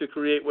power to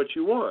create what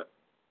you want.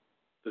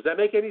 Does that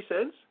make any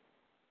sense?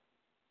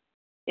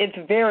 It's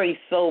very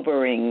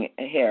sobering,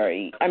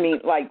 Harry. I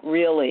mean,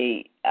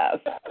 really.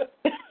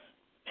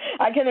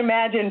 I can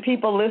imagine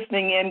people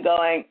listening in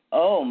going,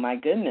 oh, my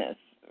goodness,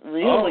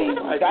 really?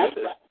 Oh, my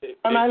goodness.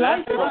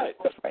 Exactly right.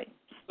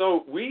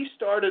 So we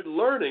started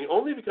learning,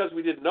 only because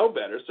we didn't know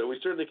better, so we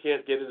certainly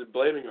can't get into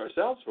blaming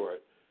ourselves for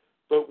it,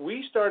 but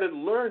we started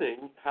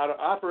learning how to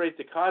operate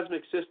the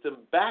cosmic system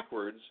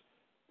backwards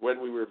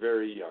when we were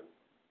very young.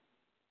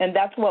 And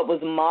that's what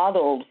was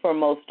modeled for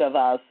most of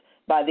us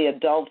by the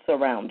adults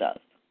around us.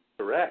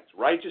 Correct.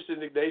 Righteous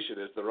indignation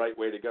is the right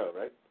way to go,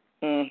 right?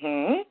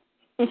 Mm-hmm.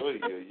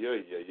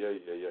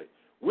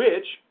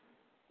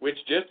 Which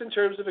just in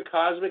terms of a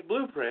cosmic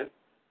blueprint,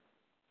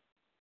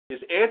 is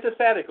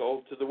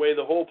antithetical to the way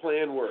the whole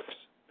plan works.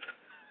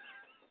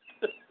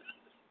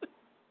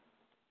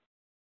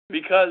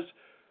 Because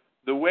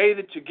the way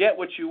that to get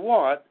what you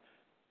want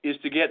is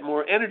to get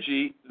more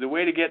energy. The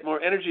way to get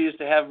more energy is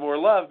to have more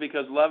love,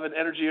 because love and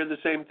energy are the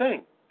same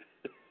thing.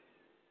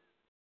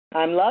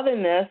 I'm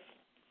loving this.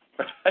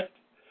 Right?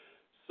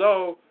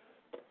 So,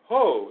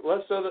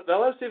 let's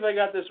see if I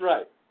got this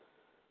right.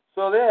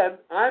 So then,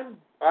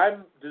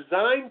 I'm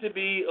designed to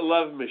be a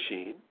love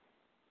machine.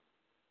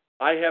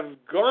 I have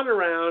gone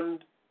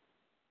around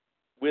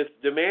with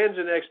demands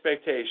and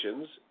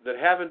expectations that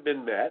haven't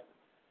been met,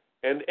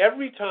 and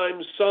every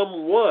time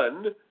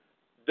someone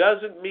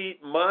doesn't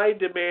meet my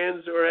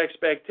demands or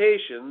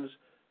expectations,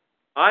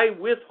 I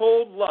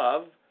withhold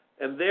love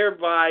and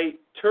thereby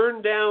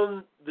turn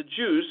down the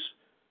juice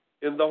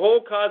in the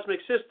whole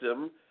cosmic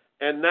system,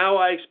 and now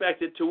I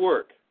expect it to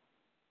work.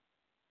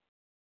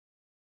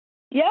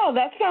 Yeah,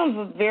 that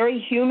sounds very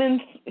human,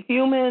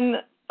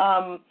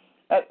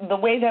 the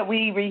way that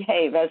we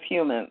behave as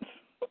humans.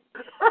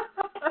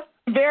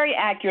 Very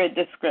accurate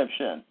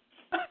description.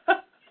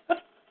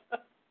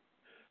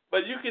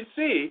 But you can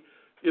see,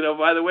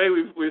 by the way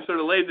we've sort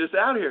of laid this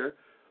out here,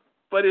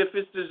 but if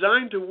it's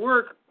designed to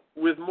work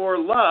with more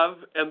love,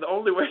 and the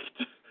only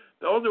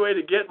way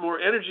to get more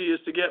energy is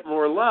to get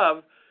more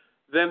love,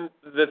 then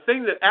the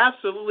thing that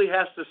absolutely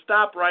has to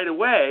stop right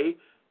away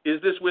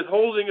is this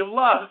withholding of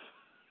love.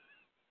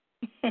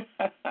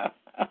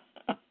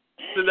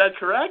 Is that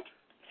correct?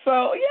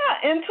 So,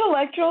 yeah,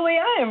 intellectually,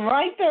 I am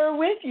right there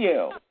with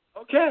you.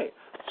 Okay.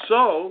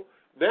 So,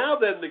 now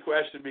then the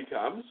question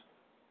becomes,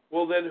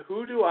 well, then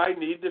who do I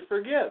need to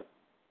forgive?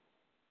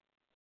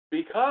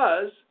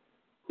 Because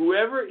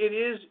whoever it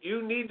is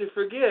you need to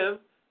forgive,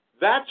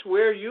 that's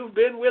where you've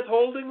been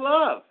withholding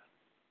love.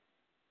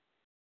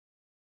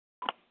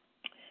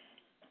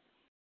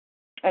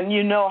 And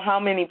you know how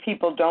many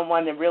people don't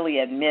want to really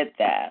admit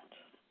that.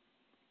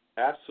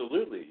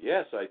 Absolutely.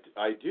 Yes,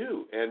 I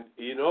do. And,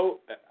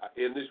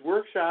 in these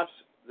workshops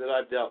that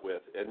I've dealt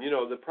with, and,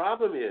 the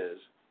problem is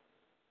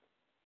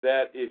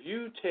that if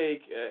you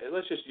take,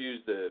 let's just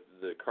use the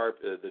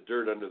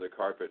dirt under the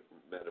carpet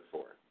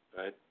metaphor,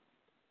 right?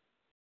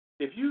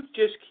 If you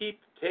just keep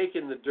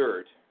taking the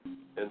dirt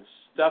and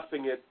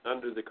stuffing it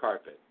under the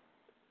carpet,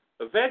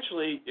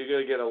 eventually you're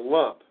going to get a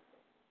lump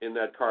in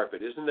that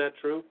carpet. Isn't that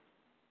true?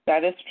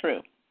 That is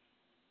true.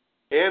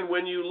 And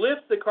when you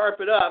lift the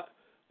carpet up,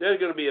 there's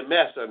going to be a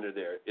mess under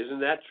there. Isn't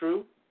that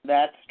true?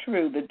 That's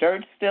true. The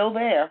dirt's still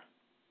there.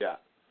 Yeah.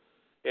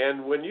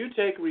 And when you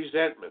take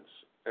resentments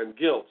and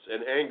guilts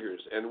and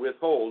angers and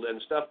withhold and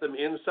stuff them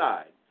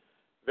inside,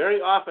 very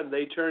often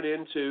they turn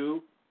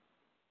into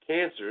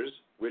cancers,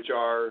 which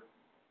are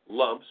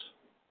lumps,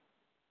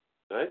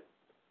 right?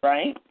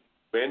 Right.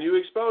 When you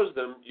expose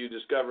them, you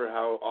discover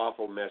how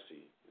awful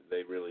messy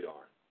they really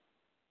are.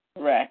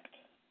 Correct.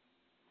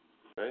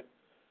 Right?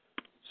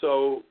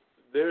 So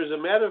there's a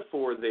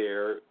metaphor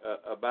there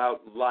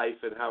about life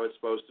and how it's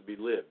supposed to be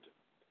lived.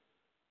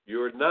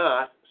 You're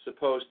not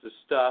supposed to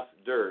stuff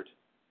dirt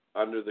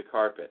under the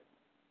carpet.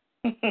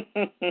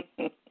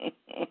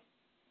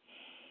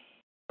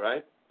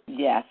 Right?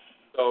 Yes.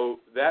 So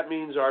that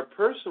means our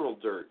personal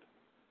dirt,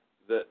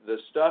 the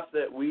stuff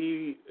that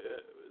we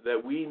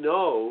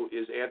know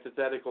is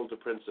antithetical to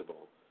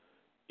principle,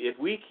 if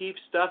we keep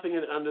stuffing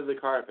it under the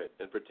carpet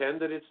and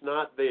pretend that it's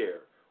not there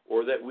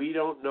or that we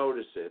don't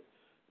notice it,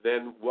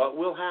 then what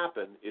will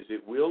happen is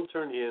it will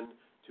turn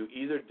into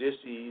either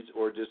dis-ease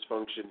or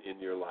dysfunction in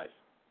your life,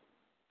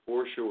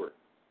 for sure.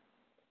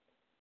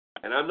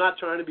 And I'm not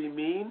trying to be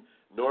mean,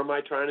 nor am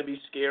I trying to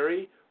be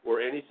scary or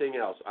anything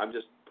else. I'm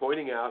just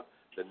pointing out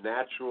the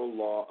natural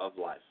law of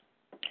life.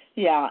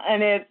 Yeah,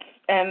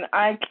 and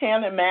I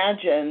can't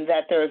imagine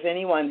that there's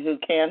anyone who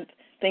can't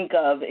think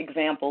of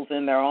examples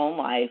in their own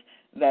life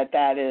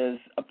that is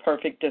a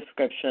perfect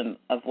description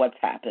of what's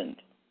happened.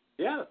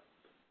 Yeah.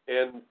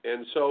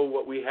 And so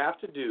what we have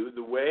to do,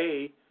 the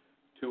way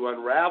to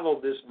unravel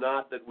this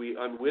knot that we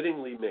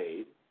unwittingly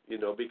made,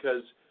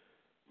 because,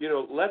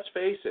 let's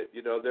face it,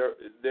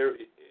 there.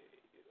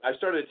 I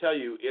started to tell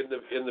you in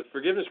the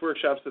forgiveness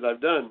workshops that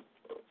I've done,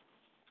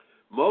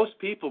 most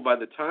people, by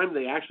the time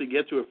they actually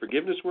get to a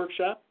forgiveness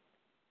workshop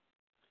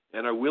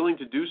and are willing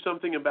to do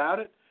something about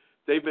it,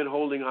 they've been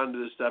holding on to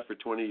this stuff for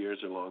 20 years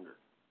or longer.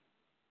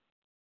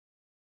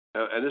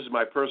 And this is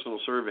my personal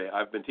survey.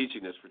 I've been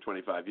teaching this for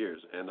 25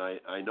 years, and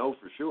I know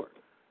for sure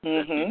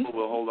that people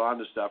will hold on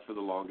to stuff for the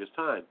longest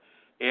time.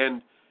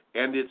 And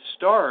it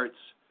starts,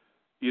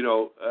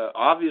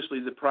 obviously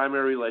the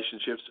primary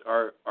relationships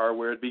are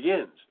where it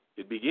begins.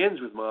 It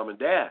begins with mom and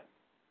dad,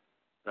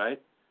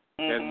 right?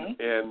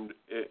 And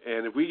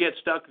if we get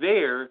stuck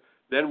there,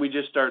 then we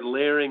just start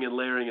layering and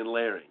layering and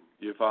layering.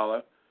 Do you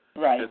follow?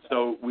 Right. And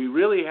so we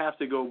really have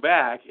to go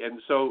back. And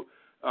so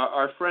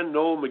our friend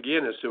Noel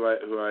McGinnis, who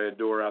I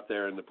adore out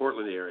there in the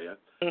Portland area,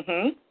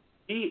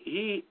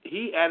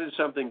 he added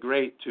something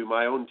great to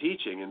my own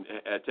teaching and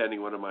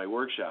attending one of my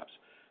workshops,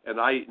 and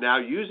I now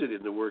use it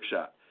in the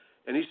workshop.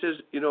 And he says,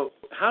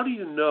 how do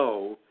you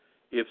know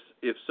if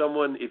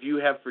you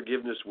have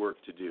forgiveness work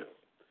to do?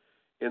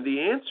 And the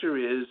answer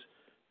is,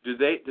 does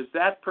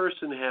that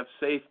person have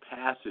safe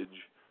passage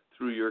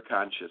through your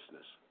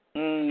consciousness?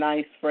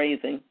 Nice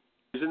phrasing.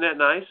 Isn't that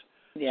nice?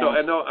 Yeah. So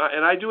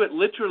and I do it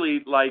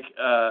literally like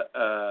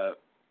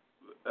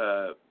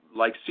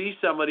see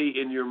somebody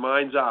in your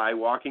mind's eye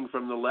walking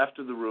from the left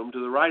of the room to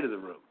the right of the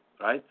room,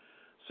 right?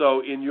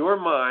 So in your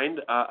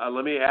mind,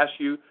 let me ask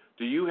you,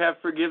 do you have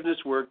forgiveness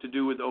work to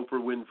do with Oprah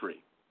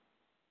Winfrey?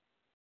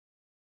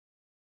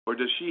 Or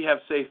does she have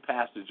safe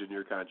passage in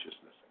your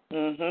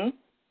consciousness?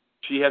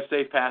 She has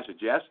safe passage,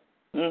 yes?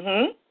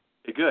 Okay,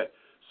 good.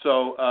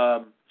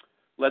 So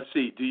let's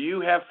see. Do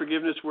you have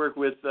forgiveness work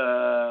with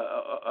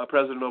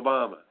President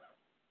Obama?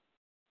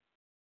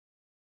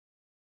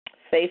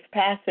 Safe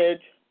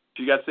passage.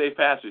 She got safe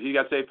passage. He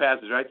got safe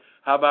passage, right?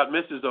 How about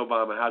Mrs.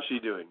 Obama? How's she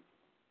doing?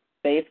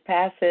 Safe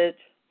passage.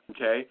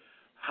 Okay.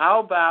 How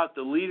about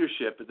the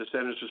leadership at the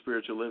Centers for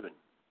Spiritual Living?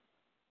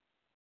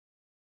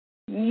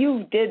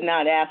 You did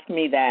not ask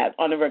me that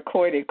on a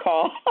recorded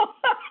call.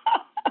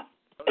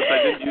 If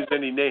I didn't use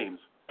any names.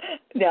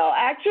 No,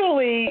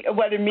 actually,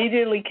 what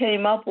immediately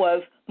came up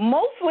was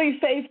mostly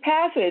safe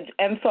passage,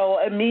 and so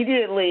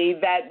immediately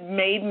that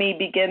made me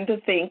begin to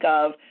think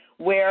of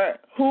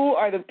who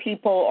are the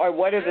people or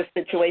what are the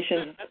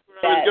situations That's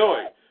where I was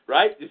going,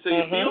 right? So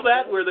you feel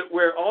that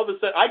where all of a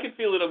sudden I could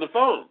feel it on the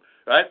phone,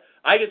 right?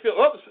 I could feel.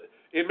 Oops.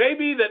 It may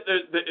be that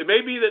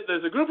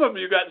there's a group of them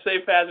you got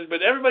safe passage,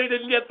 but everybody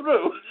didn't get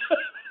through.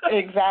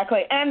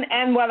 Exactly,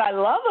 and what I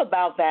love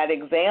about that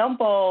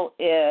example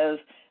is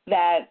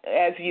that,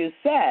 as you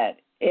said,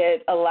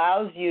 it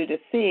allows you to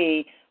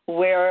see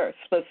where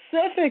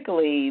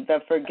specifically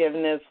the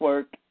forgiveness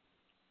work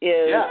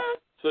is. Yeah.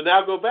 So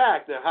now go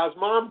back. Now, how's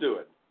Mom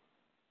doing?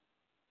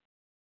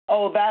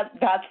 Oh, that's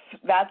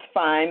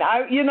fine.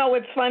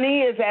 What's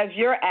funny is as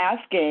you're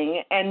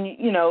asking, and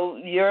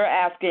you're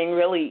asking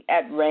really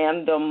at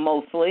random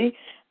mostly.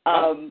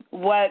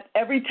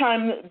 Every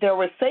time there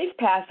was safe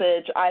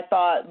passage, I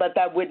thought, but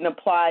that wouldn't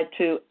apply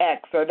to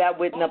X or that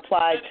wouldn't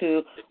apply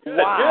to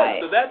Y.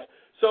 Good.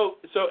 So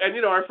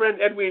our friend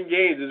Edwene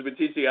Gaines has been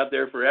teaching out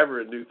there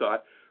forever in New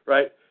Thought,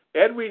 right?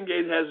 Edwene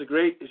Gaines has a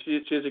great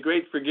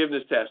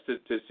forgiveness test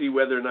to see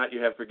whether or not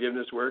you have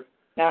forgiveness work.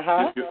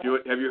 Have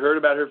you heard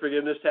about her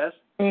forgiveness test?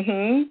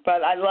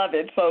 But I love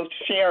it, so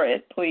share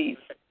it, please.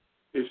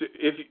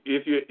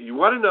 If you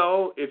want to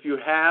know if you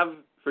have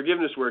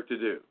forgiveness work to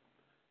do,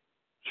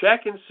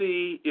 check and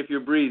see if you're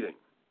breathing.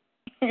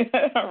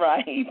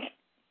 Right.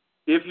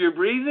 If you're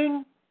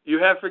breathing, you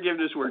have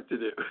forgiveness work to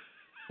do.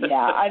 Yeah,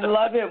 I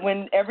love it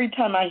when every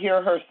time I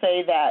hear her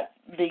say that,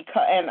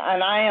 and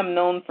I am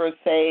known for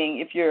saying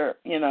if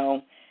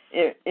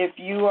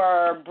you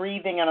are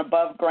breathing and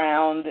above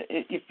ground,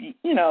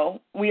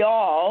 we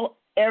all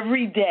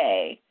every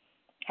day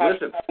have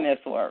forgiveness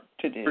work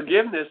to do.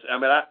 Forgiveness. I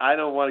mean, I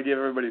don't want to give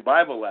everybody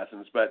Bible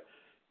lessons, but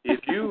if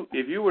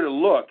you were to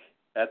look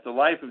at the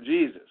life of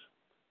Jesus,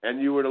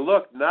 and you were to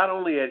look not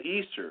only at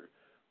Easter,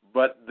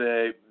 but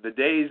the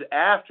days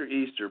after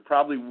Easter,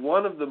 probably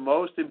one of the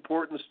most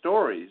important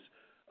stories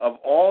of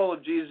all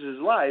of Jesus'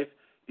 life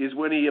is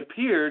when he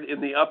appeared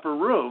in the upper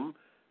room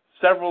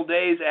several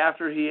days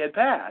after he had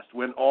passed,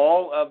 when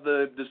all of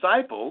the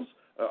disciples,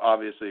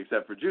 obviously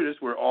except for Judas,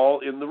 were all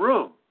in the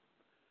room.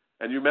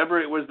 And you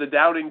remember it was the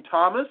doubting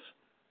Thomas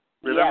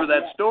Remember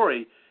that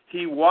story?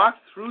 He walked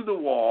through the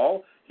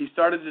wall. He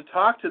started to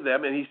talk to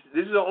them, and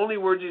this is the only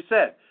words he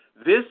said.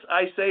 This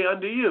I say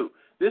unto you.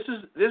 This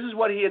is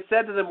what he had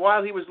said to them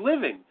while he was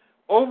living,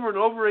 over and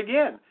over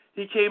again.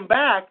 He came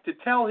back to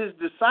tell his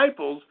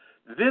disciples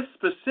this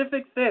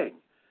specific thing.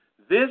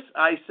 This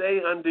I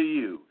say unto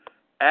you,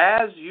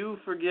 as you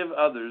forgive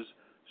others,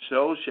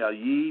 so shall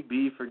ye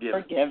be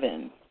forgiven.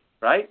 Forgiven.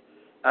 Right?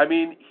 I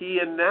mean, he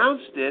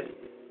announced it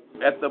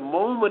at the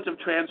moment of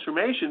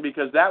transformation,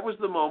 because that was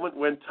the moment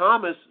when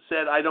Thomas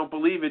said, I don't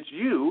believe it's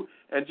you.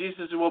 And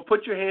Jesus said, well,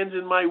 put your hands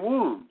in my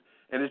wound.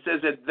 And it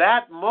says at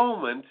that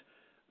moment,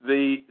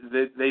 they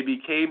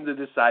became the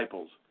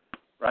disciples.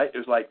 Right? It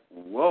was like,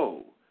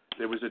 whoa.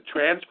 There was a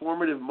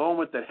transformative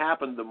moment that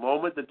happened the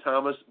moment that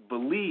Thomas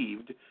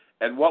believed.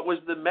 And what was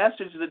the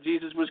message that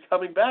Jesus was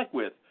coming back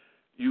with?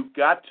 You've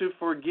got to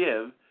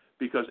forgive,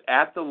 because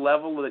at the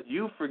level that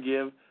you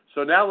forgive.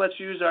 So now let's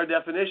use our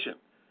definition.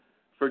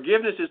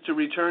 Forgiveness is to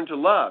return to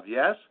love,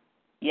 yes?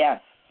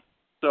 Yes.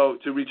 So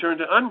to return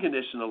to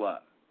unconditional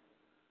love.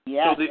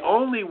 Yes. So the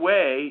only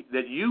way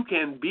that you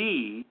can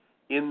be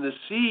in the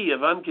sea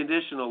of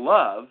unconditional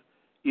love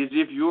is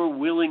if you're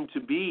willing to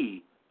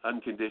be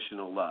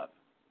unconditional love.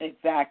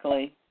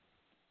 Exactly.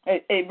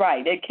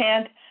 Right. It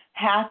can't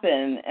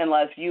happen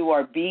unless you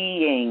are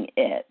being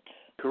it.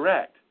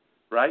 Correct.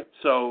 Right?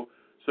 So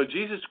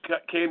Jesus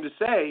came to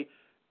say,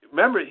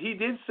 remember, he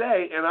did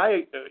say,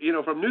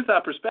 and from New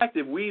Thought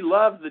perspective, we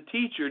love the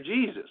teacher,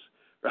 Jesus,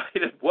 right?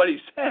 And what he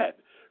said,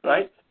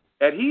 right?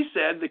 And he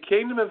said, the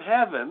kingdom of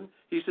heaven,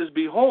 he says,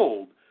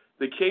 behold,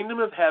 the kingdom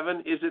of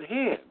heaven is at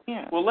hand.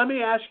 Yeah. Well, let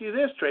me ask you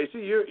this, Tracy.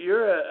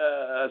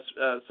 You're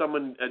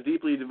someone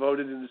deeply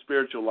devoted in the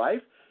spiritual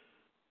life.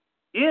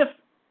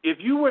 If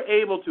you were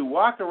able to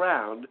walk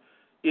around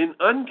in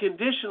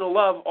unconditional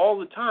love all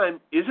the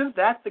time, isn't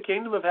that the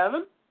kingdom of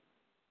heaven?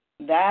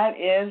 That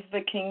is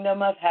the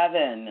kingdom of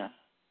heaven.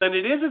 Then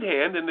it is at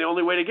hand, and the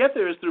only way to get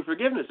there is through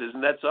forgiveness.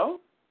 Isn't that so?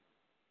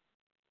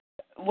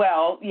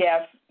 Well,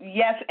 yes,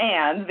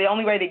 and the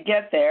only way to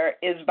get there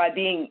is by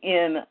being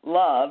in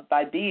love,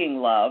 by being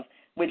love,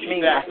 which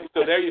means... Exactly.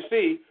 So there you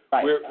see,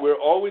 right. we're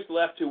always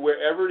left to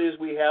wherever it is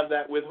we have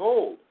that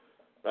withhold,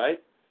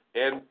 right?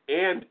 And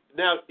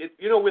now,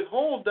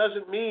 withhold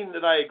doesn't mean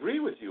that I agree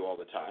with you all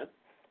the time.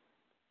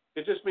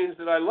 It just means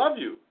that I love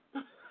you.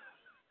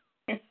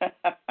 You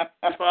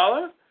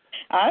follow?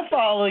 I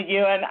follow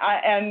you,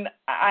 and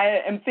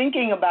I am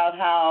thinking about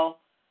how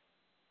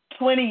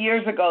 20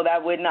 years ago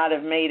that would not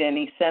have made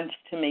any sense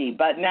to me.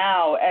 But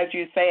now, as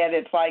you say it,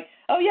 it's like,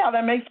 oh, yeah,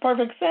 that makes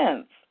perfect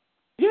sense.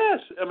 Yes.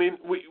 I mean,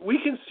 we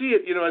can see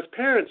it, as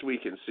parents we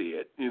can see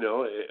it,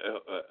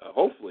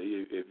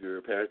 hopefully, if you're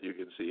a parent, you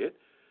can see it.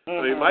 Mm-hmm.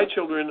 I mean, my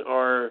children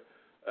are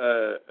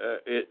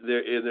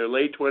they're in their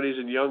late 20s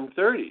and young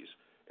 30s,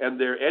 and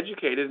they're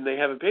educated and they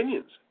have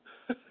opinions.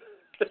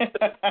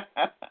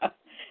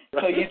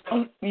 So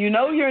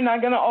you're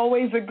not going to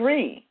always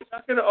agree. You're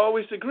not going to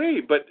always agree,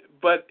 but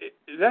that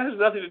has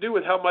nothing to do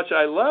with how much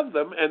I love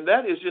them, and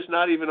that is just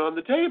not even on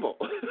the table.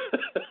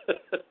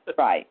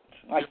 Right.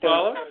 You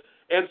follow?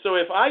 And so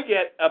if I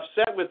get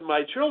upset with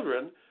my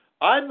children,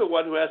 I'm the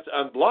one who has to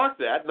unblock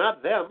that,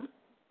 not them.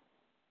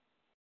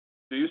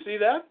 Do you see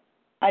that?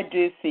 I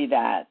do see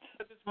that.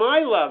 It's my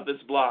love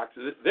that's blocked.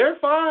 They're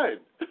fine.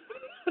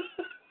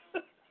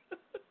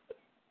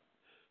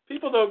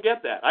 People don't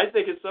get that. I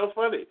think it's so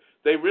funny.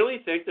 They really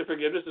think that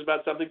forgiveness is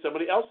about something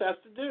somebody else has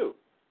to do.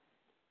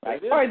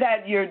 Right. Or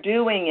that you're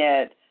doing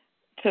it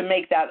to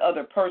make that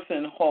other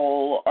person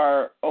whole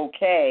or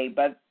okay,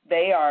 but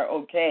they are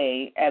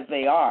okay as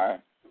they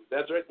are.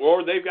 That's right.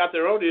 Or they've got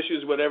their own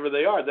issues, whatever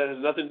they are. That has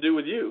nothing to do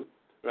with you.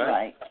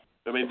 Right.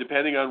 I mean,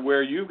 depending on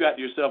where you got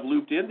yourself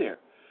looped in there.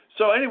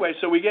 So anyway,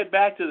 so we get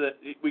back to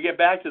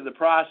the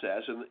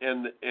process,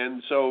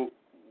 and so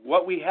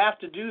what we have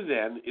to do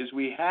then is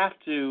we have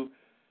to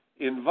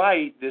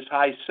invite this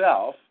high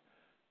self,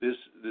 this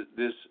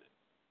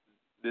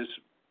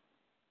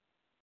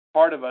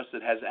part of us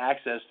that has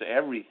access to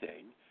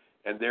everything,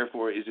 and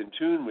therefore is in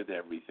tune with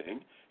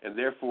everything, and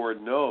therefore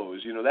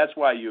knows. That's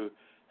why you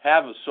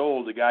have a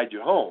soul to guide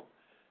you home,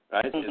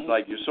 right? Mm-hmm. It's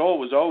like your soul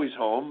was always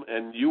home,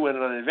 and you went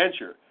on an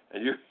adventure,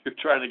 and you're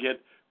trying to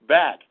get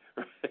back.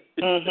 Right?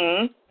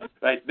 Mm-hmm.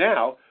 Right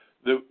now,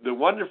 the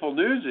wonderful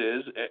news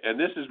is, and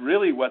this is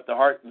really what the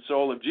heart and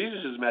soul of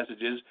Jesus'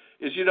 message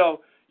is you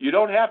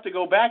don't have to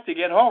go back to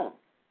get home.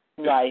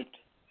 Right.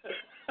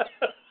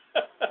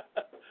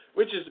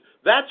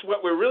 That's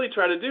what we're really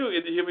trying to do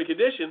in the human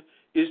condition,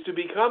 is to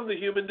become the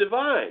human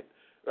divine,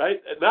 right?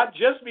 Not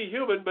just be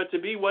human, but to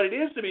be what it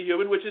is to be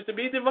human, which is to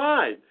be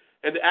divine,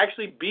 and to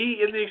actually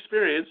be in the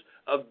experience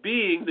of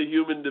being the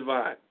human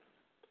divine.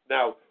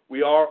 Now,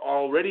 we are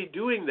already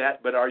doing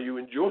that, but are you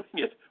enjoying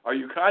it? Are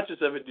you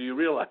conscious of it? Do you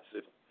realize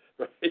it?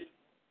 Right?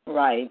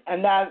 Right,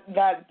 and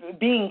that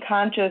being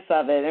conscious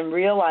of it and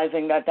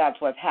realizing that that's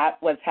what's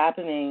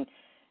happening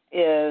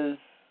is,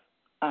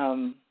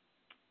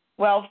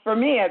 well, for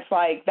me, it's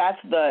like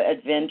that's the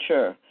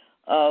adventure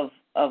of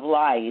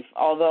life.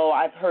 Although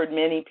I've heard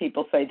many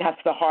people say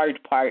that's the hard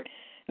part.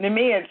 To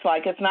me, it's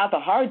like it's not the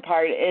hard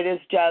part. It is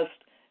just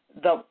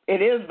the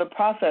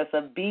process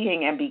of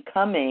being and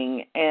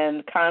becoming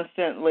and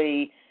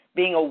constantly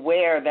being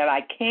aware that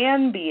I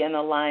can be in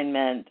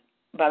alignment,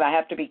 but I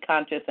have to be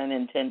conscious and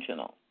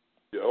intentional.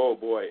 Oh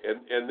boy,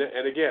 and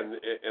again,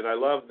 and I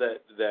love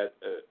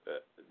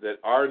that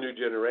our new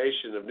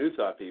generation of New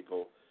Thought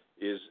people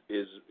is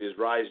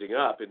rising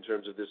up in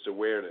terms of this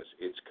awareness.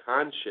 It's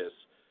conscious.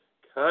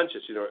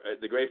 You know,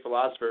 the great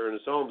philosopher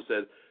Ernest Holmes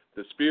said,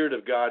 "The Spirit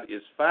of God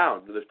is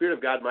found." The Spirit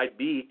of God might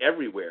be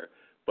everywhere,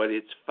 but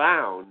it's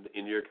found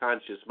in your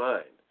conscious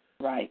mind.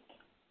 Right.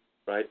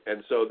 Right,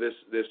 and so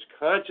this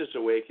conscious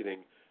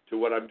awakening to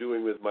what I'm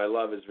doing with my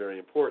love is very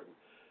important.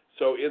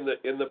 So in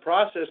the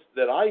process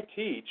that I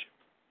teach,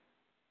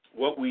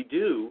 what we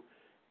do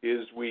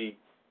is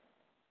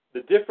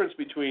the difference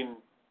between,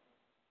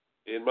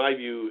 in my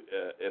view,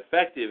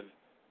 effective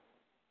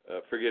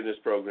forgiveness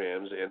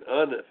programs and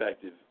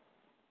ineffective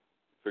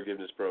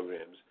forgiveness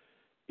programs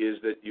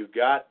is that you've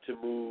got to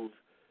move.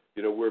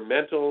 You know, we're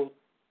mental,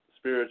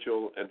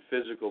 spiritual, and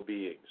physical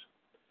beings.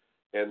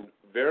 And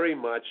very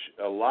much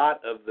a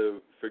lot of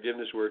the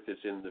forgiveness work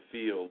that's in the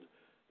field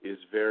is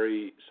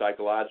very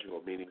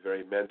psychological, meaning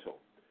very mental.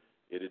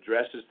 It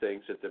addresses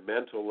things at the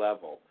mental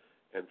level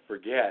and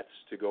forgets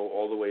to go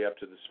all the way up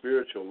to the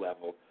spiritual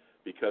level,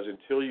 because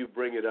until you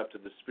bring it up to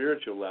the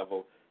spiritual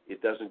level,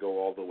 it doesn't go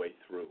all the way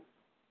through.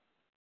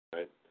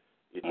 Right?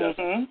 It doesn't.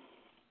 Mm-hmm.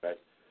 Right?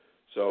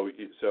 So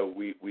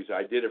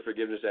I did a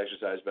forgiveness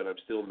exercise, but I'm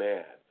still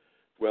mad.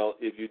 Well,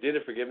 if you did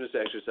a forgiveness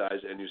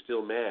exercise and you're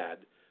still mad,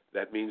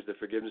 that means the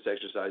forgiveness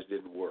exercise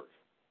didn't work.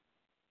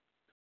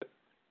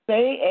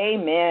 Say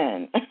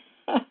amen.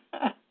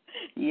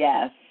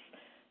 Yes.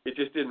 It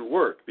just didn't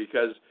work,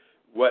 because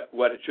what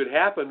should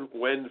happen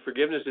when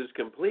forgiveness is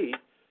complete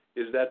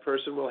is that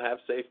person will have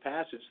safe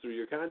passage through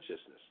your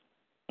consciousness.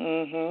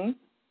 Mm-hmm.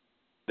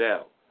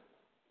 Now,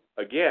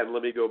 again,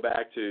 let me go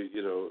back to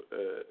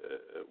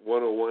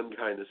 101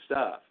 kind of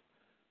stuff.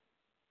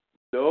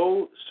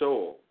 No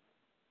soul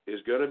is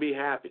going to be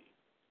happy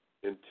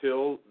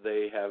until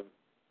they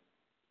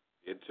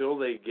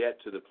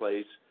get to the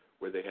place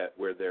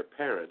where their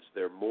parents,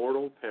 their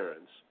mortal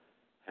parents,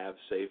 have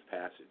safe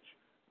passage,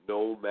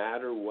 no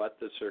matter what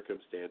the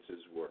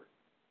circumstances were.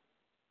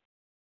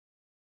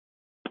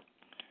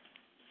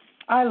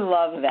 I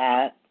love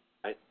that.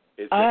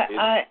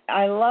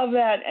 I love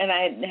that, and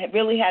I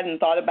really hadn't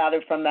thought about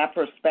it from that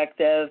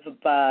perspective,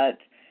 but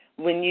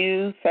when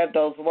you said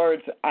those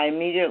words, I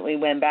immediately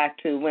went back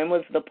to when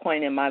was the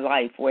point in my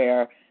life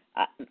where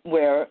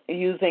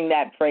using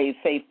that phrase,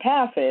 safe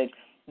passage,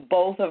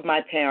 both of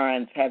my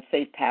parents have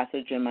safe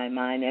passage in my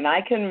mind. And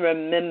I can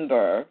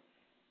remember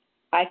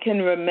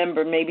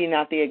maybe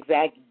not the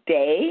exact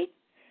day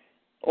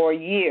or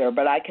year,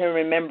 but I can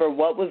remember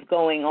what was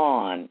going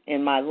on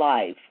in my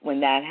life when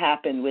that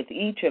happened with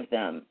each of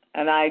them.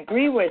 And I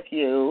agree with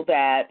you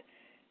that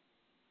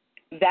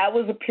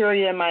was a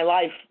period in my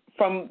life.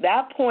 From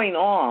that point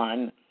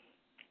on,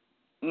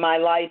 my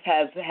life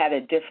has had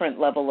a different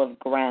level of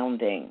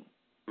grounding.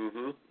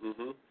 Mm-hmm,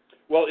 mm-hmm.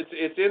 Well,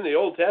 it's in the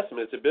Old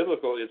Testament. It's a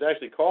biblical. It's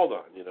actually called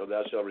on.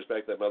 Thou shalt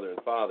respect thy mother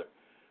and father.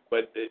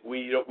 But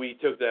we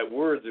took that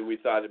word and we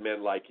thought it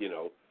meant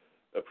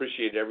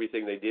appreciate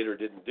everything they did or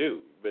didn't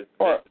do. But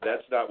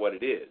that's not what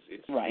it is.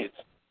 It's right.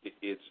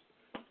 It's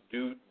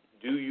do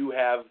you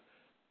have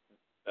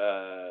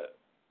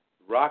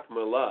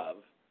Rachma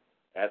love,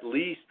 at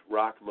least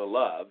Rachma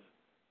love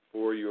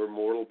for your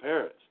mortal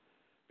parents?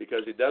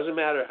 Because it doesn't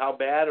matter how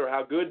bad or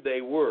how good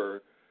they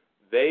were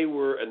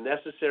a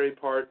necessary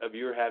part of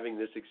your having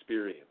this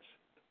experience.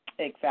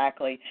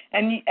 Exactly.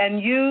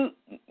 And you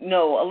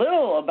know a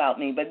little about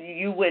me, but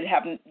you would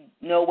have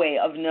no way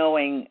of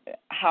knowing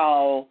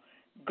how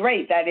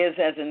great that is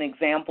as an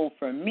example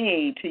for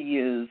me to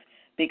use,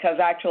 because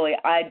actually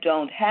I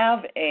don't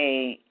have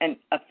a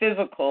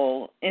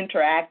physical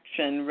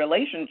interaction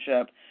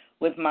relationship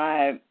with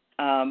my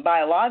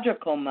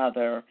biological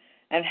mother,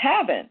 and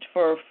haven't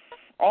for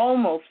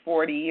almost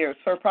 40 years,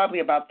 for probably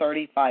about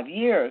 35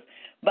 years.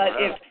 But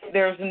wow.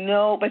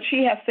 But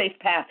she has safe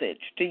passage,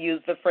 to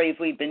use the phrase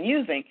we've been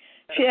using.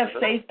 She has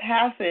safe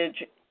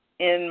passage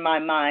in my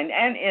mind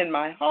and in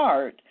my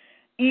heart,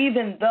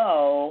 even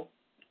though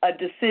a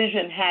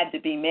decision had to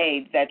be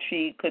made that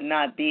she could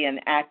not be an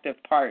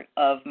active part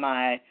of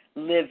my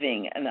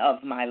living and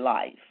of my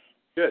life.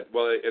 Good.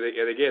 Well,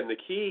 and again, the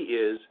key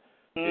is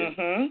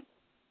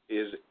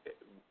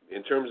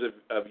in terms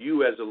of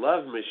you as a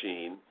love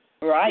machine.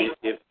 Right.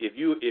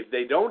 If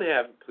they don't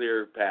have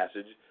clear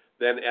passage,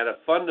 then at a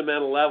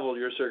fundamental level,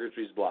 your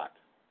circuitry is blocked.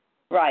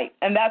 Right,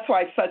 and that's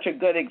why it's such a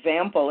good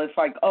example. It's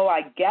like, oh,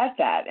 I get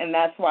that, and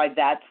that's why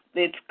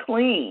it's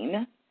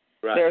clean.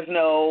 Right. There's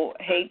no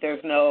hate,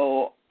 there's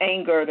no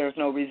anger, there's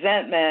no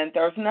resentment,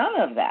 there's none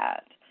of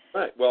that.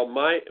 Right. Well,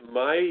 I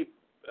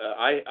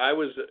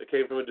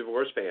came from a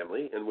divorced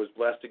family and was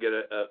blessed to get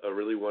a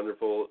really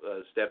wonderful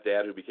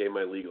stepdad who became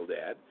my legal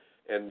dad,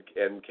 and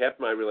kept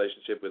my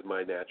relationship with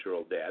my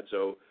natural dad.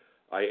 So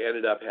I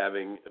ended up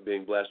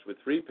being blessed with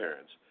three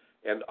parents.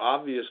 And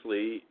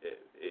obviously,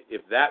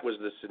 if that was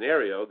the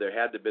scenario, there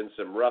had to have been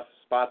some rough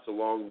spots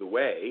along the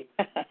way,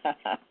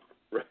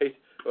 right?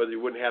 Or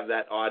you wouldn't have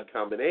that odd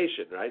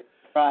combination, right?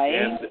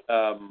 Right.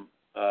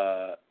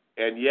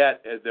 And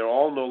yet they're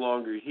all no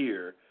longer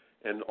here,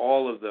 and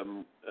all of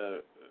them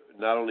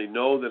not only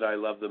know that I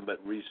love them, but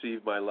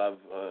receive my love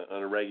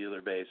on a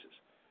regular basis.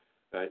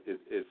 Right?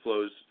 It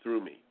flows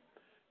through me,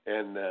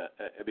 and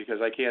because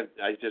I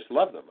just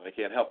love them. I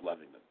can't help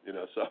loving them,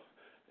 So,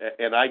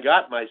 and I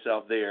got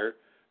myself there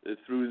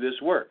through this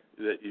work.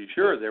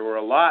 Sure, there were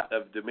a lot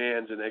of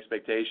demands and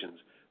expectations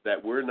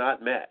that were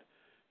not met.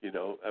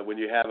 When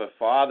you have a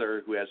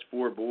father who has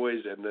 4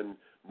 boys and then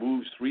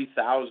moves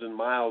 3,000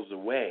 miles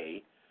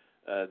away,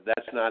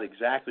 that's not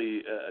exactly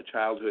a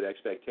childhood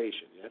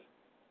expectation, yes?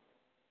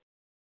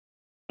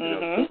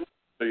 Mm-hmm.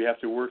 So you have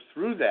to work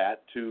through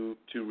that to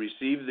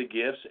receive the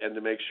gifts and to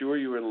make sure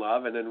you're in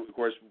love. And then, of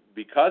course,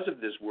 because of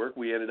this work,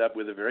 we ended up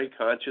with a very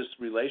conscious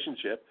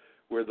relationship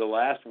where the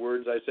last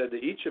words I said to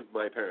each of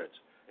my parents,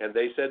 and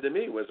they said to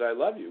me, was, I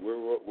love you.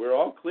 We're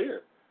all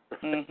clear.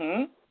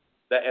 Mm-hmm.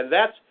 And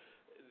that's,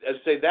 as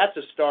I say, that's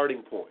a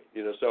starting point.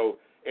 So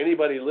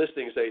anybody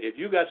listening, say, if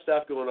you got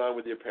stuff going on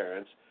with your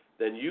parents,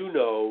 then you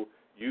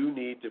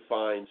need to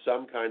find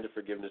some kind of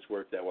forgiveness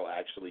work that will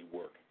actually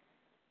work,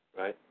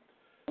 right?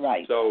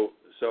 Right. So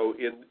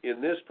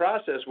in this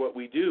process, what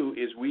we do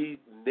is we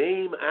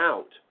name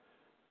out.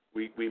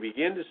 We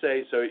begin to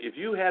say, so if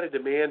you had a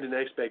demand and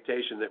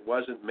expectation that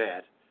wasn't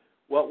met,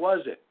 what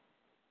was it,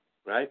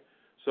 right?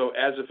 So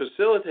as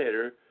a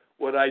facilitator,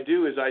 what I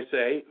do is I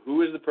say,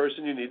 who is the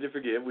person you need to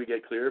forgive? We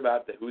get clear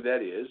about who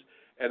that is.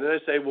 And then I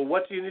say, well,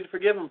 what do you need to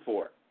forgive them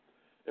for?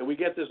 And we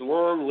get this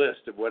long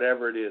list of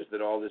whatever it is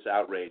that all this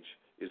outrage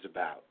is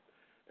about.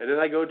 And then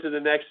I go to the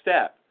next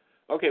step.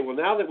 Okay, well,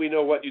 now that we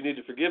know what you need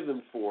to forgive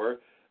them for,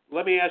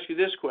 let me ask you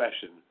this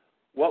question.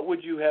 What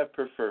would you have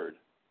preferred?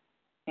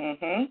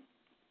 Mm-hmm.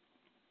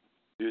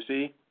 You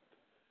see?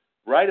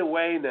 Right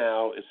away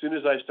now, as soon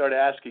as I start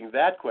asking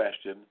that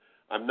question,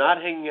 I'm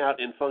not hanging out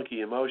in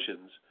funky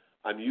emotions.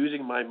 I'm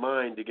using my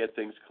mind to get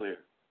things clear.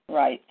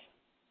 Right.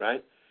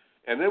 Right?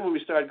 And then when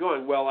we start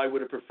going, well, I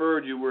would have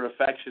preferred you were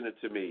affectionate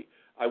to me.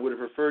 I would have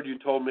preferred you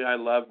told me I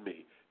loved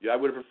me. I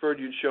would have preferred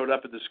you'd showed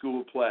up at the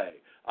school play.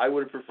 I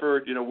would have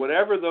preferred,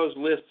 whatever those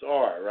lists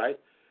are, right?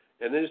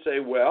 And then you say,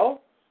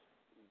 well,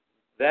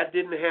 that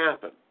didn't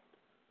happen.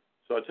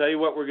 So I'll tell you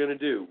what we're going to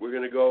do. We're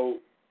going to go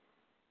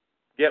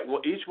get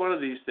each one of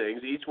these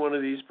things, each one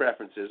of these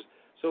preferences.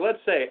 So let's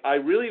say I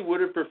really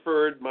would have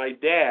preferred my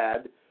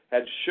dad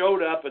had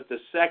showed up at the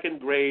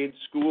 2nd grade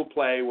school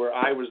play where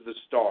I was the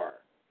star.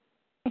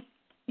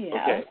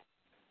 Yeah. Okay.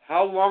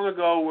 How long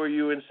ago were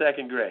you in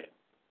 2nd grade?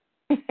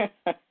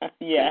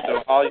 Yes.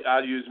 So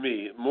I'll use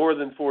me. More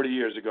than 40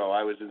 years ago,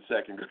 I was in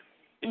 2nd grade.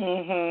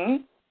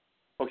 Mm-hmm.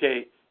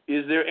 Okay,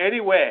 is there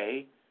any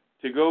way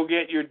to go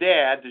get your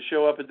dad to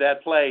show up at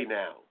that play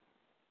now?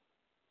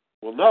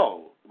 Well,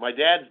 no. My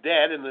dad's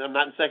dead, and I'm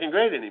not in 2nd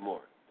grade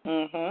anymore.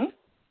 Mm-hmm.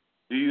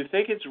 Do you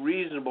think it's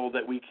reasonable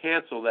that we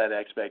cancel that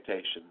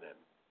expectation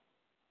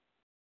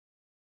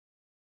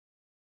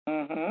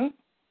then? Mm-hmm.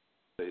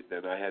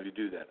 Then I have you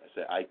do that. I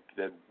say,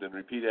 then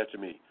repeat after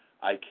me.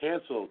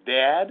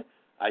 Dad,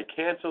 I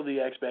cancel the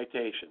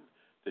expectation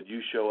that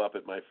you show up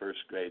at my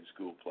 1st grade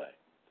school play.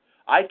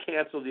 I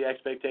cancel the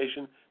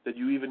expectation that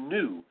you even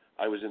knew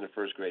I was in a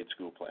 1st grade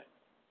school play.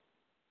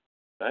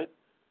 Right?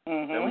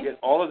 Mm-hmm. Now we get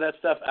all of that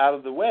stuff out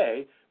of the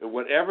way, and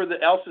whatever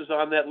else is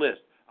on that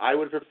list. I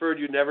would have preferred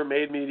you never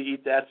made me to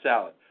eat that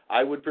salad.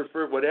 I would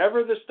prefer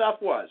whatever the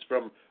stuff was,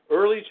 from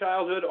early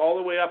childhood all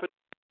the way up until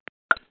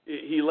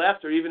he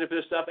left, or even if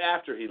there's stuff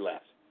after he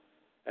left.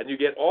 And you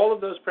get all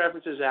of those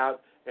preferences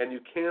out, and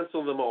you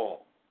cancel them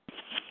all.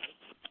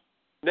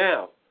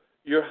 Now,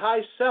 your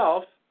high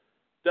self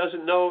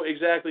doesn't know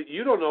exactly,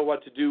 you don't know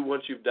what to do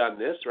once you've done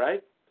this,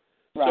 right?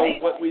 Right.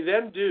 So what we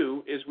then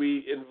do is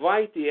we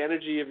invite the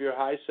energy of your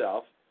high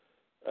self,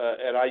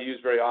 and I use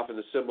very often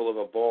the symbol of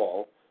a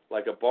ball,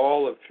 like a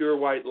ball of pure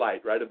white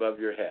light right above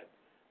your head,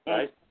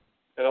 right?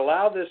 And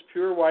allow this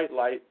pure white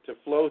light to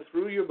flow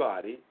through your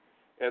body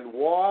and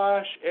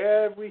wash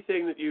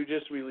everything that you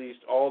just released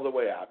all the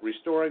way out,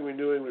 restoring,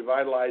 renewing,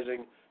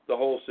 revitalizing the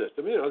whole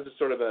system. It's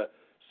sort of a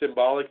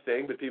symbolic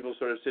thing, but people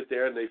sort of sit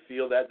there and they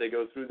feel that, they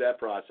go through that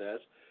process.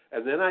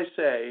 And then I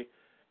say,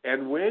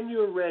 and when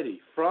you're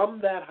ready, from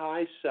that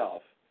high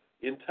self,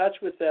 in touch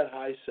with that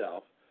high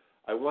self,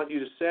 I want you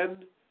to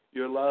send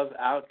your love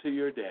out to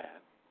your dad.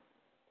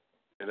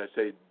 And I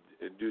say,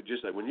 do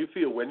just like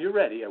when you're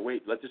ready, I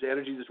wait, let this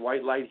energy, this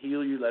white light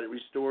heal you, let it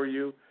restore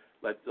you,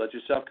 let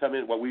yourself come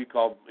in what we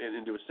call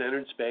into a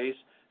centered space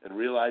and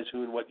realize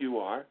who and what you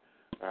are.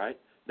 All right?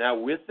 Now,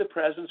 with the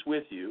presence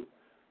with you,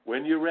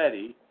 when you're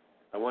ready,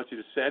 I want you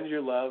to send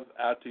your love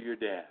out to your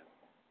dad.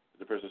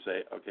 The person will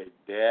say, okay,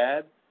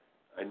 Dad,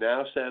 I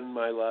now send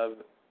my love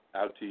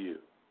out to you.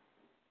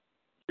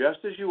 Just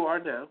as you are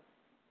now,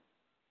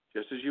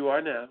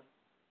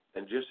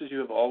 and just as you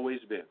have always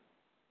been,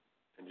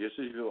 and just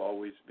as you have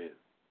always been.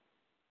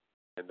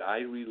 And I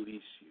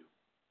release you.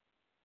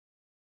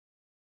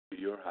 for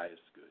your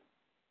highest good.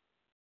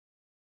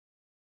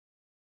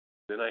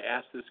 Then I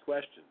ask this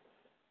question: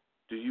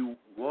 do you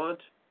want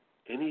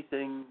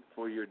anything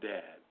for your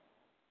dad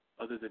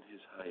other than his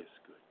highest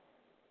good?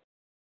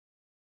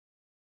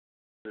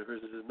 And the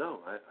person says, no,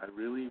 I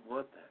really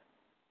want that.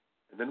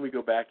 And then we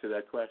go back to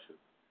that question.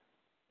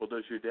 Well,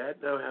 does your dad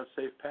now have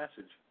safe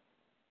passage?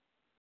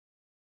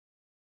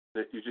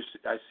 That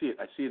I see it.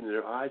 I see it in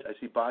their eyes. I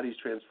see bodies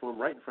transform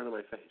right in front of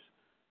my face.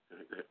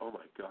 And oh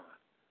my God.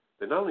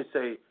 They not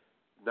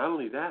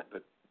only that,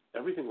 but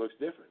everything looks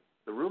different.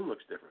 The room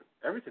looks different.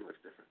 Everything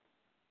looks different.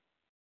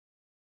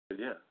 But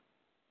yeah,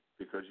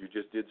 because you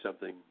just did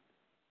something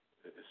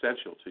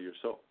essential to your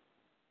soul.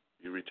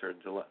 You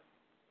returned to love.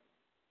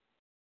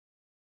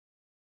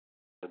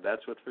 And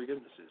that's what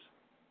forgiveness is.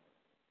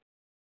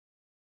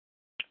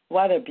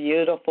 What a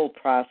beautiful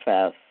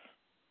process.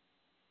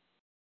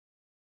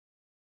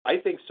 I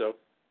think so.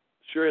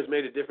 Sure has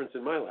made a difference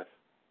in my life.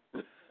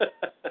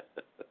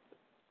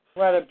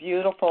 What a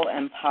beautiful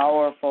and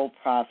powerful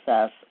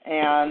process,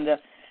 and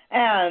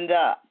I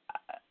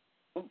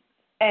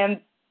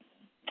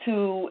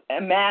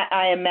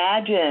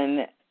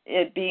imagine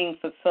it being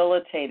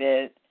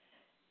facilitated,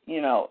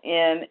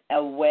 in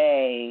a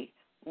way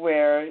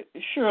where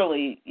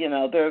surely,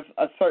 there's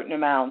a certain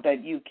amount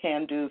that you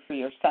can do for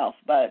yourself,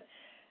 but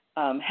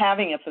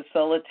having it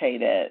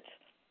facilitated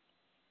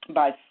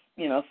by,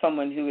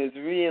 someone who is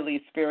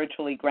really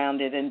spiritually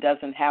grounded and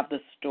doesn't have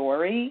the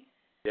story.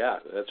 Yeah,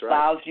 that's right.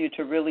 Allows you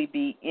to really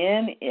be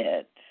in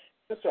it.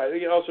 That's right.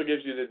 It also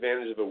gives you the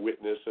advantage of a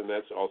witness, and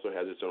that also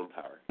has its own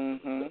power.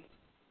 Mm-hmm.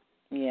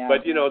 Yeah.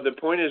 But, the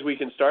point is we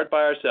can start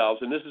by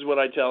ourselves, and this is what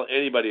I tell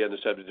anybody on the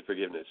subject of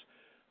forgiveness.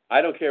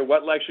 I don't care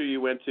what lecture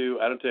you went to.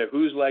 I don't care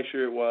whose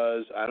lecture it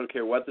was. I don't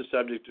care what the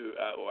subject,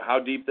 how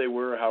deep they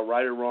were, how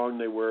right or wrong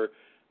they were.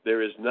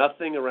 There is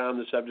nothing around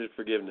the subject of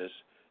forgiveness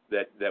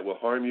that will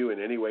harm you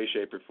in any way,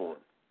 shape, or form.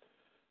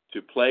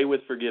 To play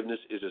with forgiveness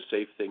is a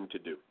safe thing to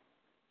do.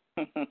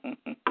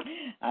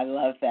 I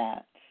love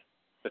that.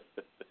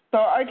 So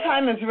our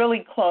time is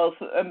really close,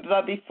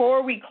 but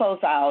before we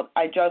close out,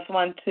 I just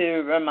want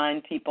to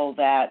remind people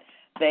that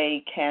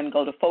they can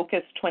go to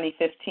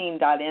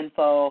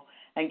focus2015.info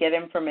and get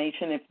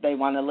information if they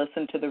want to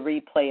listen to the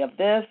replay of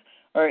this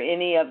or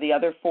any of the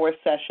other 4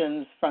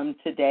 sessions from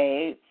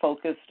today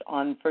focused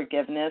on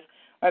forgiveness,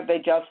 or if they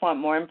just want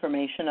more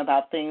information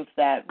about things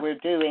that we're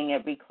doing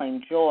at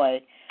Reclaim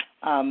Joy.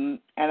 And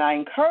I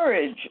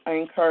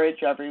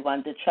encourage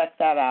everyone to check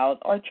that out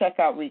or check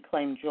out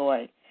Reclaim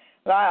Joy.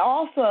 But I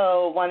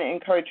also want to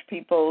encourage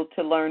people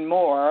to learn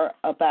more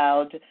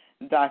about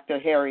Dr.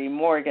 Harry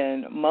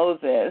Morgan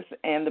Moses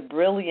and the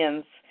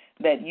brilliance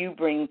that you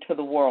bring to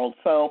the world.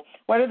 So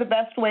what are the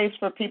best ways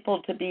for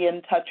people to be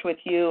in touch with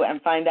you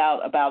and find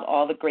out about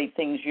all the great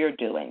things you're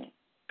doing?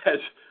 As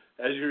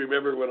you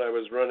remember, when I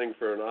was running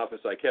for an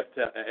office, I kept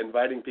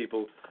inviting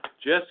people,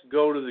 just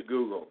go to the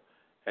Google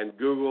and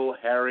Google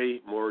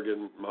Harry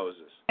Morgan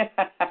Moses.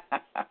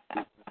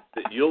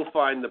 You'll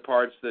find the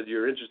parts that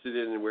you're interested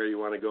in and where you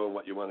want to go and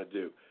what you want to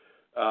do.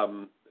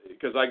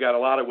 Because I got a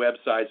lot of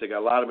websites, I got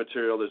a lot of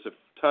material. There's a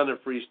ton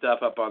of free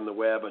stuff up on the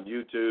web, on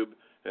YouTube,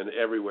 and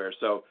everywhere.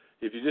 So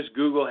if you just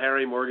Google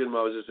Harry Morgan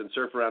Moses and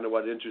surf around to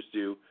what interests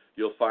you,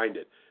 you'll find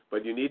it.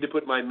 But you need to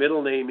put my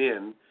middle name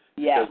in,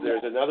 because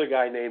there's another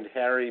guy named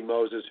Harry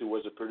Moses who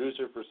was a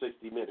producer for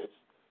 60 Minutes.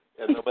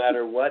 And no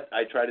matter what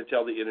I try to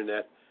tell the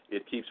Internet,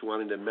 it keeps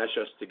wanting to mesh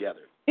us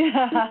together.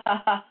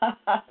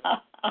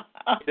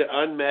 To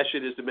unmesh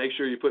it is to make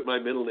sure you put my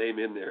middle name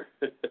in there.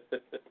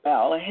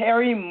 Well,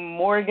 Harry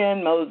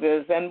Morgan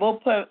Moses, and we'll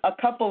put a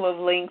couple of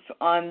links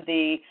on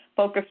the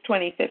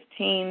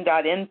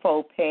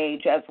focus2015.info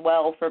page as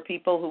well for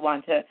people who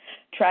want to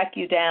track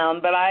you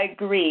down. But I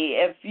agree,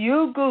 if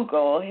you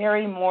Google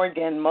Harry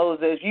Morgan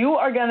Moses, you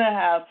are going to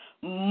have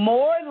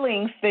more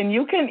links than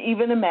you can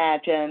even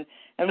imagine.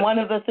 And one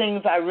of the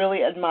things I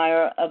really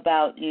admire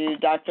about you,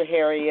 Dr.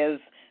 Harry, is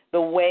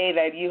the way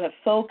that you have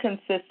so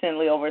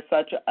consistently over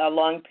such a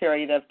long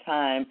period of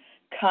time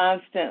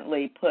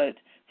constantly put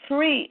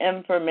free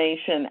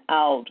information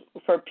out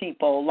for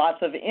people,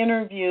 lots of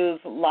interviews,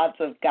 lots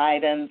of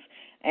guidance,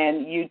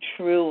 and you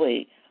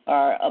truly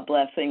are a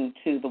blessing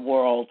to the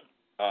world.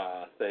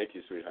 Thank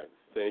you, sweetheart.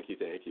 Thank you.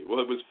 Well,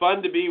 it was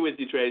fun to be with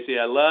you, Tracy.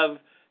 I love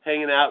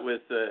hanging out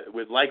with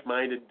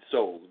like-minded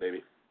souls,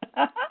 baby.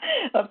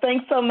 Well,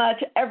 thanks so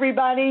much,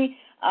 everybody.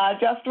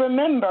 Just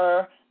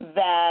remember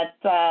that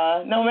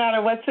no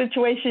matter what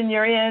situation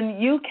you're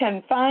in, you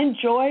can find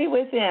joy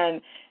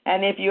within.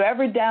 And if you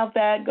ever doubt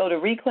that, go to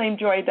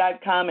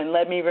reclaimjoy.com and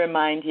let me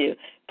remind you.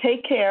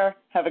 Take care.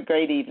 Have a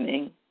great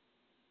evening.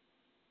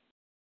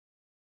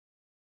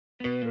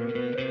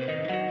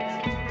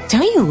 Don't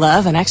you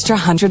love an extra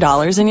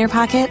 $100 in your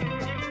pocket?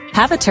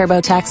 Have a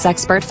TurboTax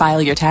expert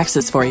file your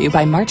taxes for you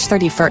by March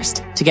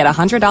 31st to get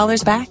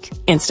 $100 back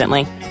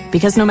instantly.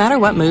 Because no matter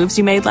what moves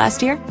you made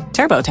last year,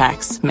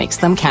 TurboTax makes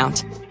them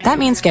count. That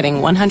means getting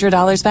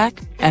 $100 back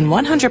and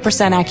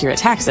 100% accurate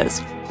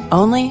taxes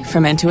only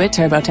from Intuit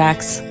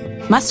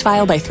TurboTax. Must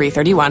file by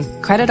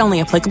 3/31. Credit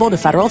only applicable to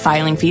federal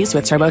filing fees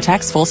with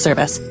TurboTax full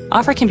service.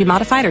 Offer can be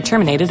modified or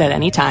terminated at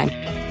any time.